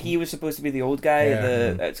be rumor f- that he was supposed to be the old guy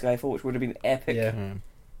Yeah. at Skyfall, which would have been epic. Yeah. Mm.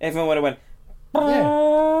 Everyone would have went.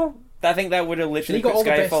 Yeah. I think that would have literally he got put all the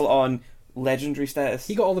best- Skyfall on legendary status.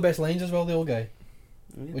 He got all the best lines as well, the old guy,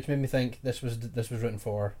 Yeah. which made me think this was written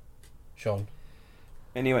for Sean.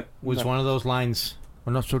 And he went. Was "No." one of those lines.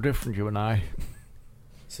 We're not so different, you and I.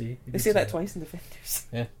 See, They say that twice in Defenders.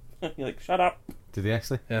 Yeah. You're like, shut up. Did they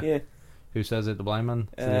actually? Yeah. Yeah. Who says it? The blind man.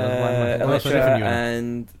 To the other blind man? We're not so Alicia different, you and I.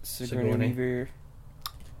 and Sigourney Sigourney. Weaver.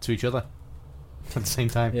 To each other at the same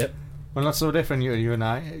time. Yep. We're not so different, you and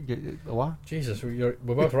I. What? Jesus, we're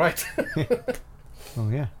both right. Oh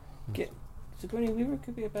yeah. Sigourney Weaver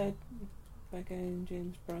could be a bad guy in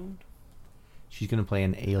James Brown. She's gonna play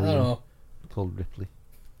an I don't alien know. called Ripley.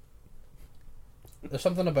 There's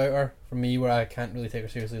something about her for me where I can't really take her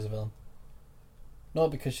seriously as a villain.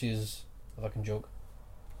 Not because she's a fucking joke,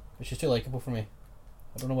 but she's too likable for me.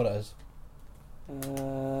 I don't know what it is.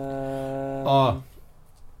 Oh.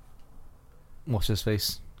 What's his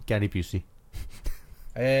face? Gary Busey.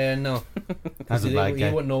 No. That's a he, bad he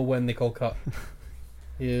guy. won't know when they call cut.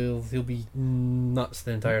 He'll be nuts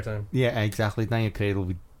the entire time. Yeah, exactly. Daniel Craig will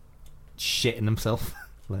be shitting himself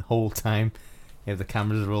the whole time. If the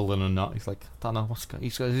camera's rolling or not, he's like, I don't know what's going.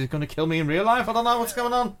 He's going to kill me in real life. I don't know what's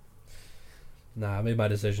going on. Nah, I made my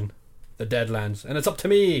decision. The Deadlands, and it's up to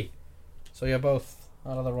me. So you're both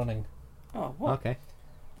out of the running. Oh, what? Okay.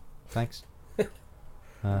 Thanks.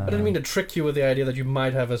 I didn't mean to trick you with the idea that you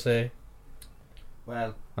might have a say.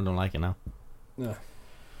 Well, I don't like it now. No.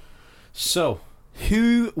 So,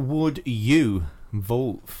 who would you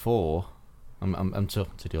vote for? I'm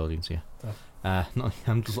talking to the audience here. No,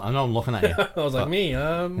 I'm not looking at you. I was like, But- me.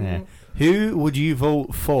 Yeah. Who would you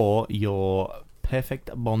vote for your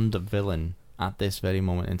perfect Bond villain at this very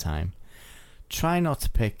moment in time? Try not to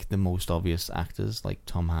pick the most obvious actors like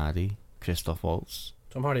Tom Hardy, Christoph Waltz.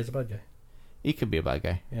 Tom Hardy's a bad guy. He could be a bad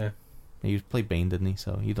guy. Yeah. He played Bane, didn't he?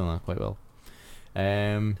 So he done that quite well.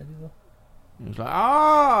 Did he though? He was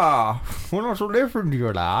like, we're not so different, you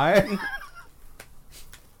and I.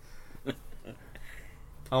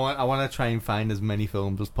 I want to try and find as many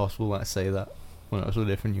films as possible that say that. We're not so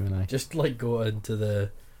different, you and I. Just like go into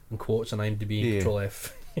the in quotes on IMDb. Yeah. Control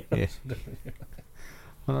F. Yeah.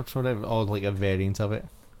 Well, that's whatever. Or like a variant of it.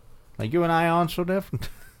 Like you and I aren't so different.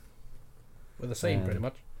 With a sign, pretty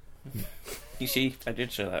much. You see, I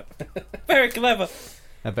did show that. Very clever.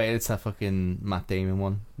 I bet it's that fucking Matt Damon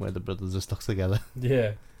one where the brothers are stuck together.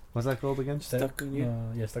 Yeah. What's that called again? Stuck on you.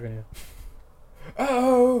 Yeah, stuck on you.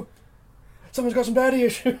 Oh! Someone's got some daddy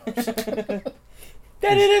issues. Daddy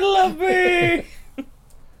didn't love me.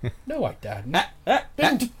 No, I didn't.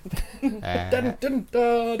 Didn't. Didn't.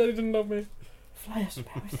 Daddy didn't love me. Fly us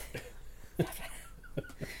powers. Is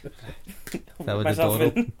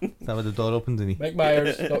that where the door opens and he... Mike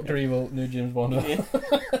Myers, Dr. Evil, new James Bond. Yeah.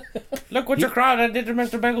 Look what you crowd did to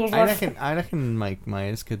Mr. Bigglesworth. I reckon Mike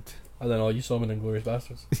Myers could... I don't know, you saw him in Inglourious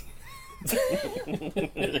Bastards.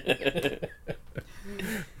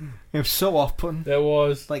 It was so off-putting. There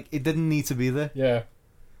was. Like, it didn't need to be there. Yeah.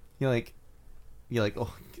 You're like,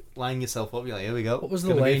 oh, line yourself up. You're like, here we go. What was it's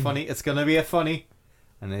the gonna be line? funny. It's gonna be a funny.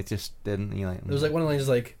 And it just didn't. You're like, It was like one of the lines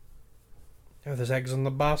like, oh, there's eggs in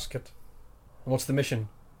the basket. And what's the mission?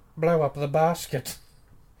 Blow up the basket.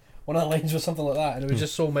 One of the lines was something like that, and it was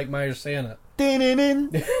just so Mike Myers saying it.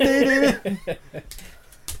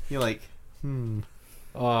 You're like,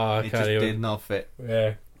 Oh, it just did not fit.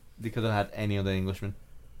 Yeah. They could have had any other Englishman.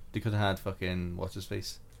 They could have had fucking what's his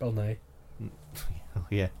face. Bill Nye. Oh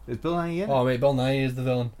yeah, is Bill Nye in? Oh, mate, Bill Nye is the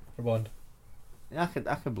villain for Bond. I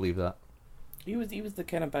could believe that. He was the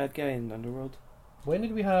kind of bad guy in Underworld. When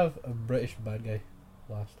did we have a British bad guy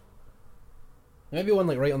last? Maybe one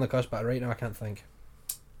like right on the cusp, but right now I can't think.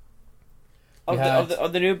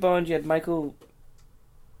 Of the new Bond, you had Michael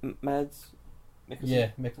Mads Mikkelsen. Yeah,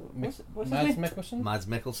 What's his Mads name? Mikkelsen? Mads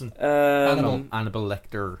Mikkelsen. Annabelle.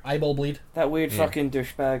 Lecter. Eyeball bleed. That weird Yeah. fucking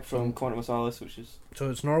douchebag from Quantum of Solace, which is... So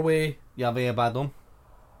it's Norway. Javier Bardem.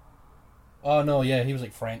 Oh no, yeah, he was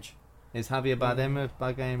like French. Is Javier Bardem a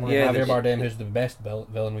bad guy? Yeah, Javier the- Bardem, who's the best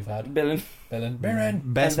villain we've had. Villain. Baron.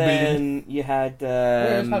 Best and villain. then you had...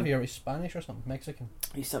 Where is Javier? He's Spanish or something? Mexican?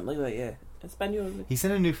 He's something like that, yeah. Espanol. He's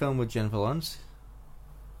in a new film with Jennifer Lawrence.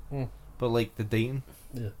 Hmm. But like the dating,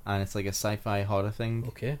 Yeah. and it's like a sci-fi horror thing.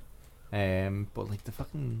 Okay. But like the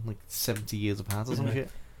fucking like 70 years apart or some Mhm. shit.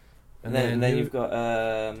 And then you've got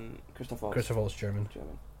Christoph Waltz. Christopher Waltz, German.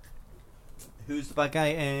 Who's the bad guy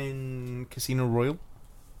in Casino Royale?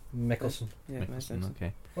 Mikkelsen. Yeah, makes sense.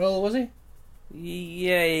 Okay. Well, was he?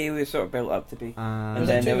 Yeah, he was sort of built up to be. And And Was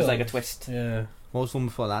then it there two was like a villains? twist. Yeah. what was the one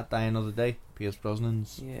before that? Die Another Day. Pierce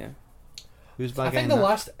Brosnan's. Yeah. Who's the I bad guy think in the that?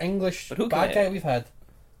 last English But who bad can- guy we've had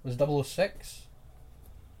was 006.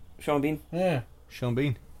 Sean Bean. Yeah. Sean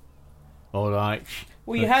Bean. All right.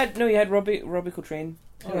 Well, you had Robbie Coltrane.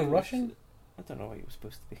 Oh, Russian? I don't know what he was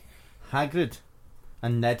supposed to be. Hagrid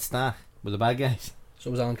and Ned Stark were the bad guys.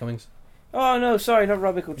 So was Alan Cummings. Oh no, sorry, not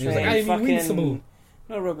Robbie He Coltrane. was like, I'm invincible.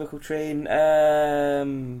 Not Robbie Coltrane.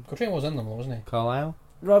 Coltrane was in them, though, wasn't he? Carlisle.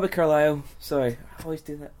 Robert Carlyle. Sorry, I always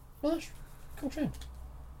do that. Well, that's Coltrane.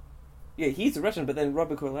 Yeah, he's a Russian, but then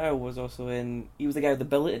Robert Carlyle was also in. He was the guy with the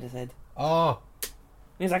bullet in his head. Oh. And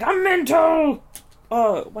he's like, I'm mental.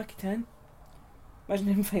 Oh, Wacky Tan. Imagine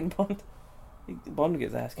him fighting Bond. Bond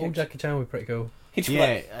gets ass kicked. Old Jackie Chan would be pretty cool. He'd be Yeah,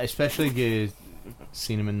 like, especially if you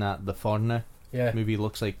seen him in that The Foreigner Yeah. movie.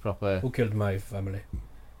 Looks like proper. Who killed my family?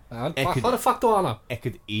 How could- the fuck do I know? It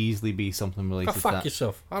could easily be something Go related to fuck that.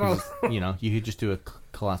 yourself. I don't know. You know, you could just do a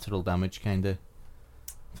collateral damage kind of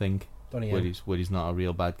thing Donnie where Yen. he's not a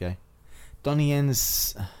real bad guy. Donnie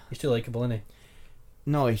Yen's He's too likeable, isn't he?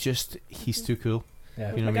 no, he's too cool.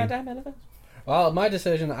 Yeah. You know my what I mean? goddamn elephant. Well, my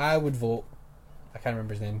decision, I would vote. I can't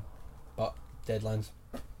remember his name, but Deadlands.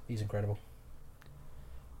 He's incredible.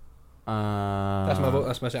 That's my vote.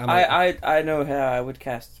 That's my. I know how I would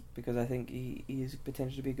cast because I think he is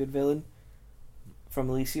potentially to be a good villain from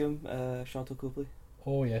Elysium, Chantal Copley,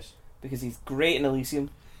 Oh yes. because he's great in Elysium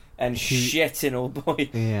and He- shit in Old Boy.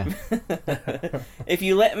 Yeah, If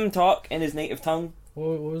you let him talk in his native tongue,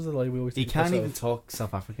 What was the line we always? he take can't piss even out talk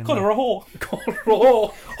South African. call her a whore.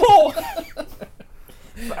 of? Whore.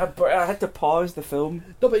 But I had to pause the film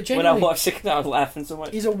No, but when I genuinely, watched it 'cause I was laughing so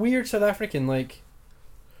much. he's a weird South African. Like,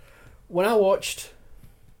 when I watched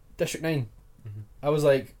District 9, Mhm. I was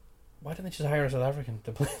like, why didn't they just hire a South African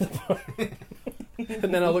to play the part?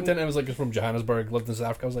 And then I looked at it and it was like, he's from Johannesburg, lived in South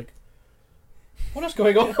Africa. I was like, what is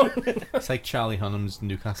going on? It's like Charlie Hunnam's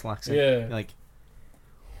Newcastle accent. Yeah. You're like,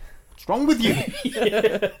 what's wrong with you?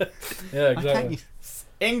 Yeah, Why can't exactly. you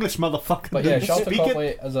English, motherfucker? But yeah, don't Shelter speak it.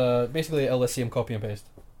 Copley as a basically Elysium copy and paste.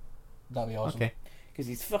 That'd be awesome. Okay, Because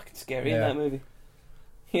he's fucking scary in Yeah. that movie.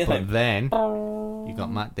 He's but like, then you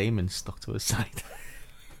got Matt Damon stuck to his side.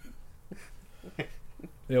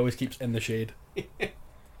 He always keeps in the shade.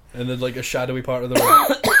 And then like a shadowy part of the room,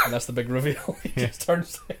 and that's the big reveal. He just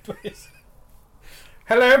turns sideways.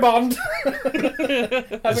 Hello, Bond.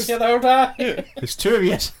 Haven't you the whole time? There's two of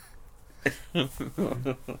you.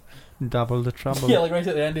 Double the trouble. Yeah, like right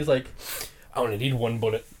at the end, he's like, I only need one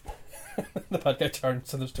bullet. The bad guy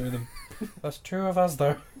turns, and there's two of them. There's two of us,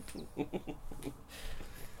 though.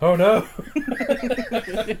 Oh no!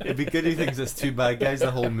 It'd be good if he thinks there's two bad guys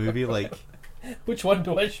the whole movie. Like, Which one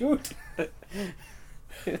do I shoot?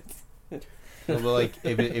 like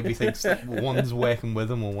if he thinks that one's working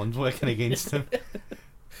with him or one's working against him.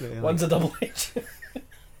 Like, One's a double H.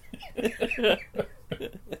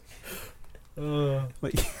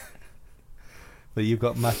 But you've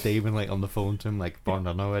got Matt Damon like on the phone to him, like, Bond,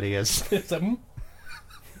 I know where he is. Something.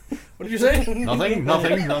 What did you say? nothing. Oh,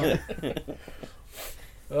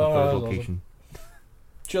 that was location. awesome.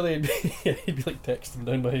 Surely he'd be like texting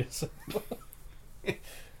down by his. What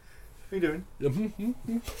are you doing?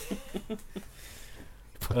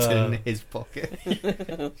 Puts it in his pocket.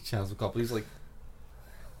 Charles Copley's like,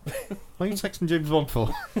 what are you texting James Bond for?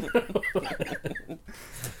 Remember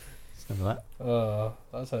that?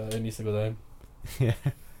 That's how it needs to go down. Yeah.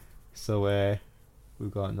 So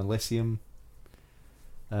we've got an Elysium,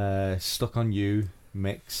 Stuck on You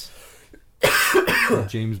mix,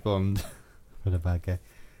 James Bond for the bad guy.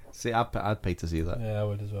 See, I'd pay to see that. Yeah, I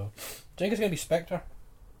would as well. Do you think it's going to be Spectre?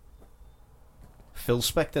 Phil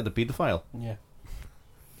Spector, the paedophile. Yeah.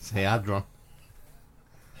 Say Hadron.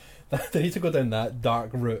 They need to go down that dark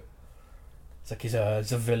route. It's like he's a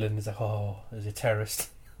villain. He's like, oh, he's a terrorist.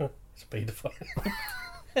 He's a paedophile.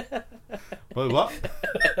 Wait, what?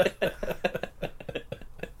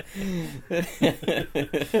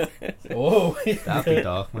 Oh, That'd be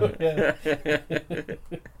dark, man. Yeah.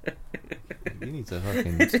 You need to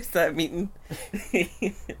fucking. Just that meeting.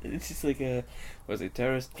 It's just like was it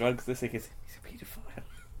terrorist drugs? This like he's a paedophile.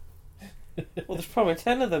 Well, there's probably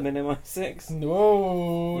 10 of them in MI6.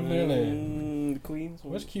 No, nearly. The Queens.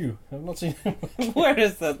 Where's Q? I've not seen him. Where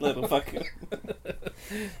is that little fucker?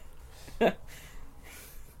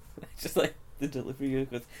 Just like the delivery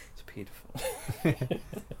goes, it's a paedophile.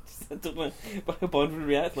 I don't know how Bond would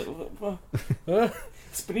react. Like, what?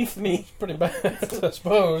 It's beneath me. Pretty bad, I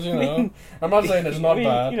suppose. You know, I'm not saying it's not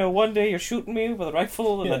bad. You know, one day you're shooting me with a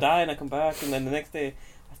rifle and Yeah. I die and I come back, and then the next day I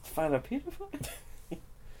have to find a paedophile.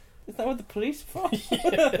 Is that what the police are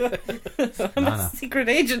for? I'm a secret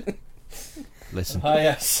agent. Listen. Ah,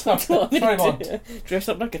 yes. Sorry, Bond. Dressed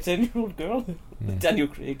up like a 10-year-old girl. Yeah. Daniel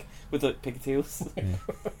Craig with like pigtails, Yeah.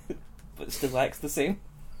 but still acts the same.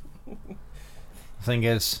 The thing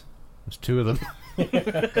is, there's two of them.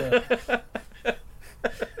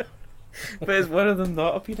 But is one of them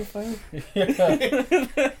not a paedophile?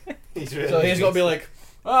 So he's got to be like,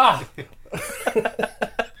 ah!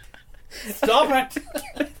 Stop it!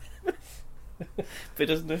 But he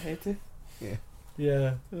doesn't know how to. Yeah.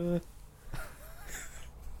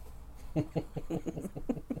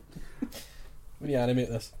 When you animate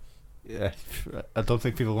this, Yeah, I don't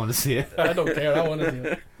think people want to see it. I don't care. I want to see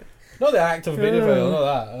it. Not the act of paedophile, not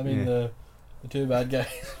that. I mean Yeah. the two bad guys.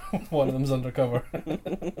 One of them's undercover. We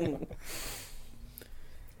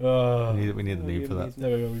need a name for that.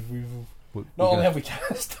 There we go. We're Not only gonna- have we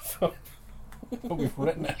cast the film, but we've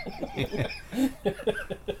written it.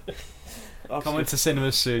 Coming to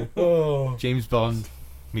cinemas soon. Oh. James Bond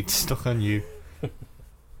meets Stuck on You.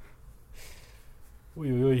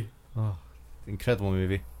 Oi. Oh, incredible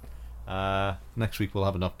movie. Next week we'll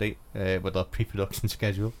have an update with our pre-production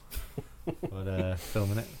schedule. But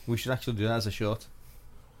filming it. We should actually do that as a short.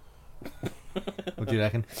 What do you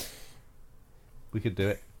reckon? We could do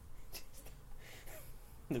it.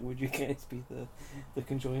 Would you guys be the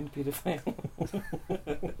conjoined paedophile?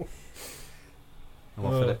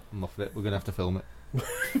 I'm off it. We're gonna have to film it.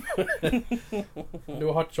 Do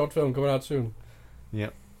a hot shot film coming out soon.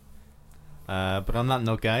 Yep. But on that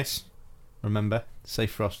note, guys, remember, stay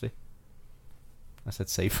frosty. I said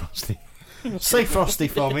stay frosty. Stay frosty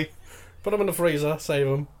for me. Put them in the freezer. Save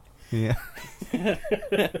them. Yeah.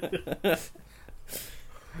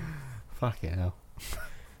 Fucking hell.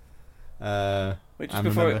 Wait, just and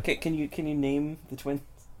before, remember- can you name the twins,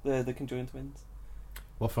 the conjoined twins?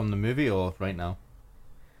 What, from the movie or right now?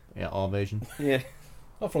 Yeah, our version. Yeah,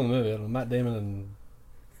 Not from the movie. I don't know, Matt Damon and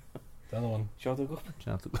the other one. shall I go?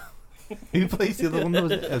 Shout out to- Who plays the other one?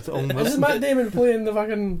 Was it? It's Owen This is Wilson. Matt Damon playing the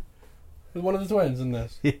fucking one of the twins in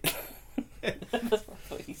this. That's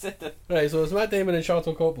what he said. That. Right, so it's Matt Damon and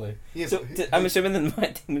Charlton Copley. So I'm assuming that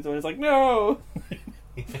Matt Damon's one is like, no.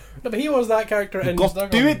 No, but he was that character in We've got to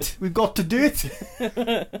Stockholm. do it. We've got to do it.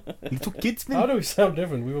 Little kids, How man. do we sound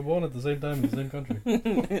different? We were born at the same time in the same country.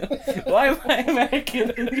 Why am I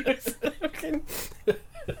American and you're South African?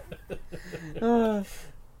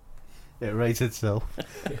 It writes itself.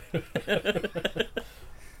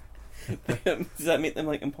 Does that make them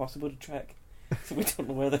like impossible to track? So we don't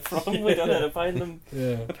know where they're from. We don't know how to find them.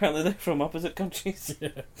 Yeah. Apparently they're from opposite countries.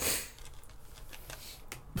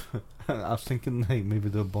 I was thinking like maybe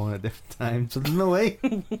they were born at different times, so there's no way.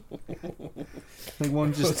 Like one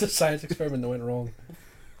It was just a science experiment that went wrong.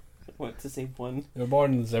 What to say one? They were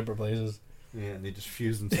born in separate places. yeah, and they just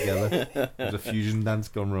fused them together. There's a fusion dance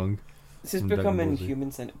gone wrong. This is From Dragon becoming Ball Z.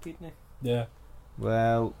 Human Centipede now. Yeah.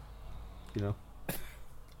 Well, you know,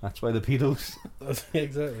 that's why the pedos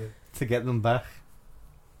Exactly. to get them back.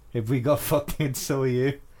 If we got fucking, so are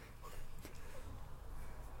you.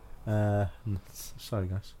 Sorry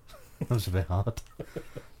guys, that was a bit hard.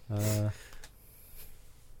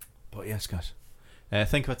 But yes, guys,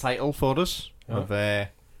 think of a title for us of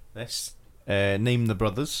this. Name the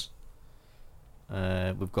brothers.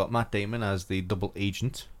 We've got Matt Damon as the double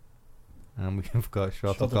agent, and we've got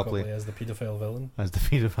Sharlto Copley as the paedophile villain. as the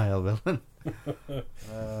paedophile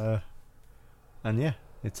villain. And yeah,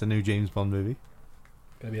 it's a new James Bond movie.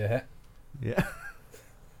 Gonna be a hit. Yeah.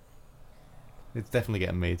 It's definitely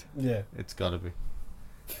getting made. Yeah. It's gotta be.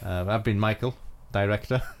 I've been Michael,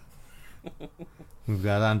 director. We've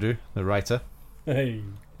got Andrew, the writer. Hey.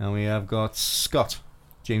 And we have got Scott,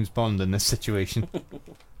 James Bond in this situation.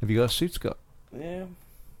 Have you got a suit, Scott? Yeah.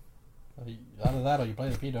 Either that or you play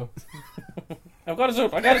the pedo. I've got a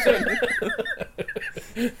suit. I got a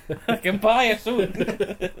suit. I can buy a suit.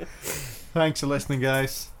 Thanks for listening,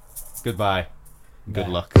 guys. Goodbye. Good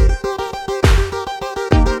Bye. luck.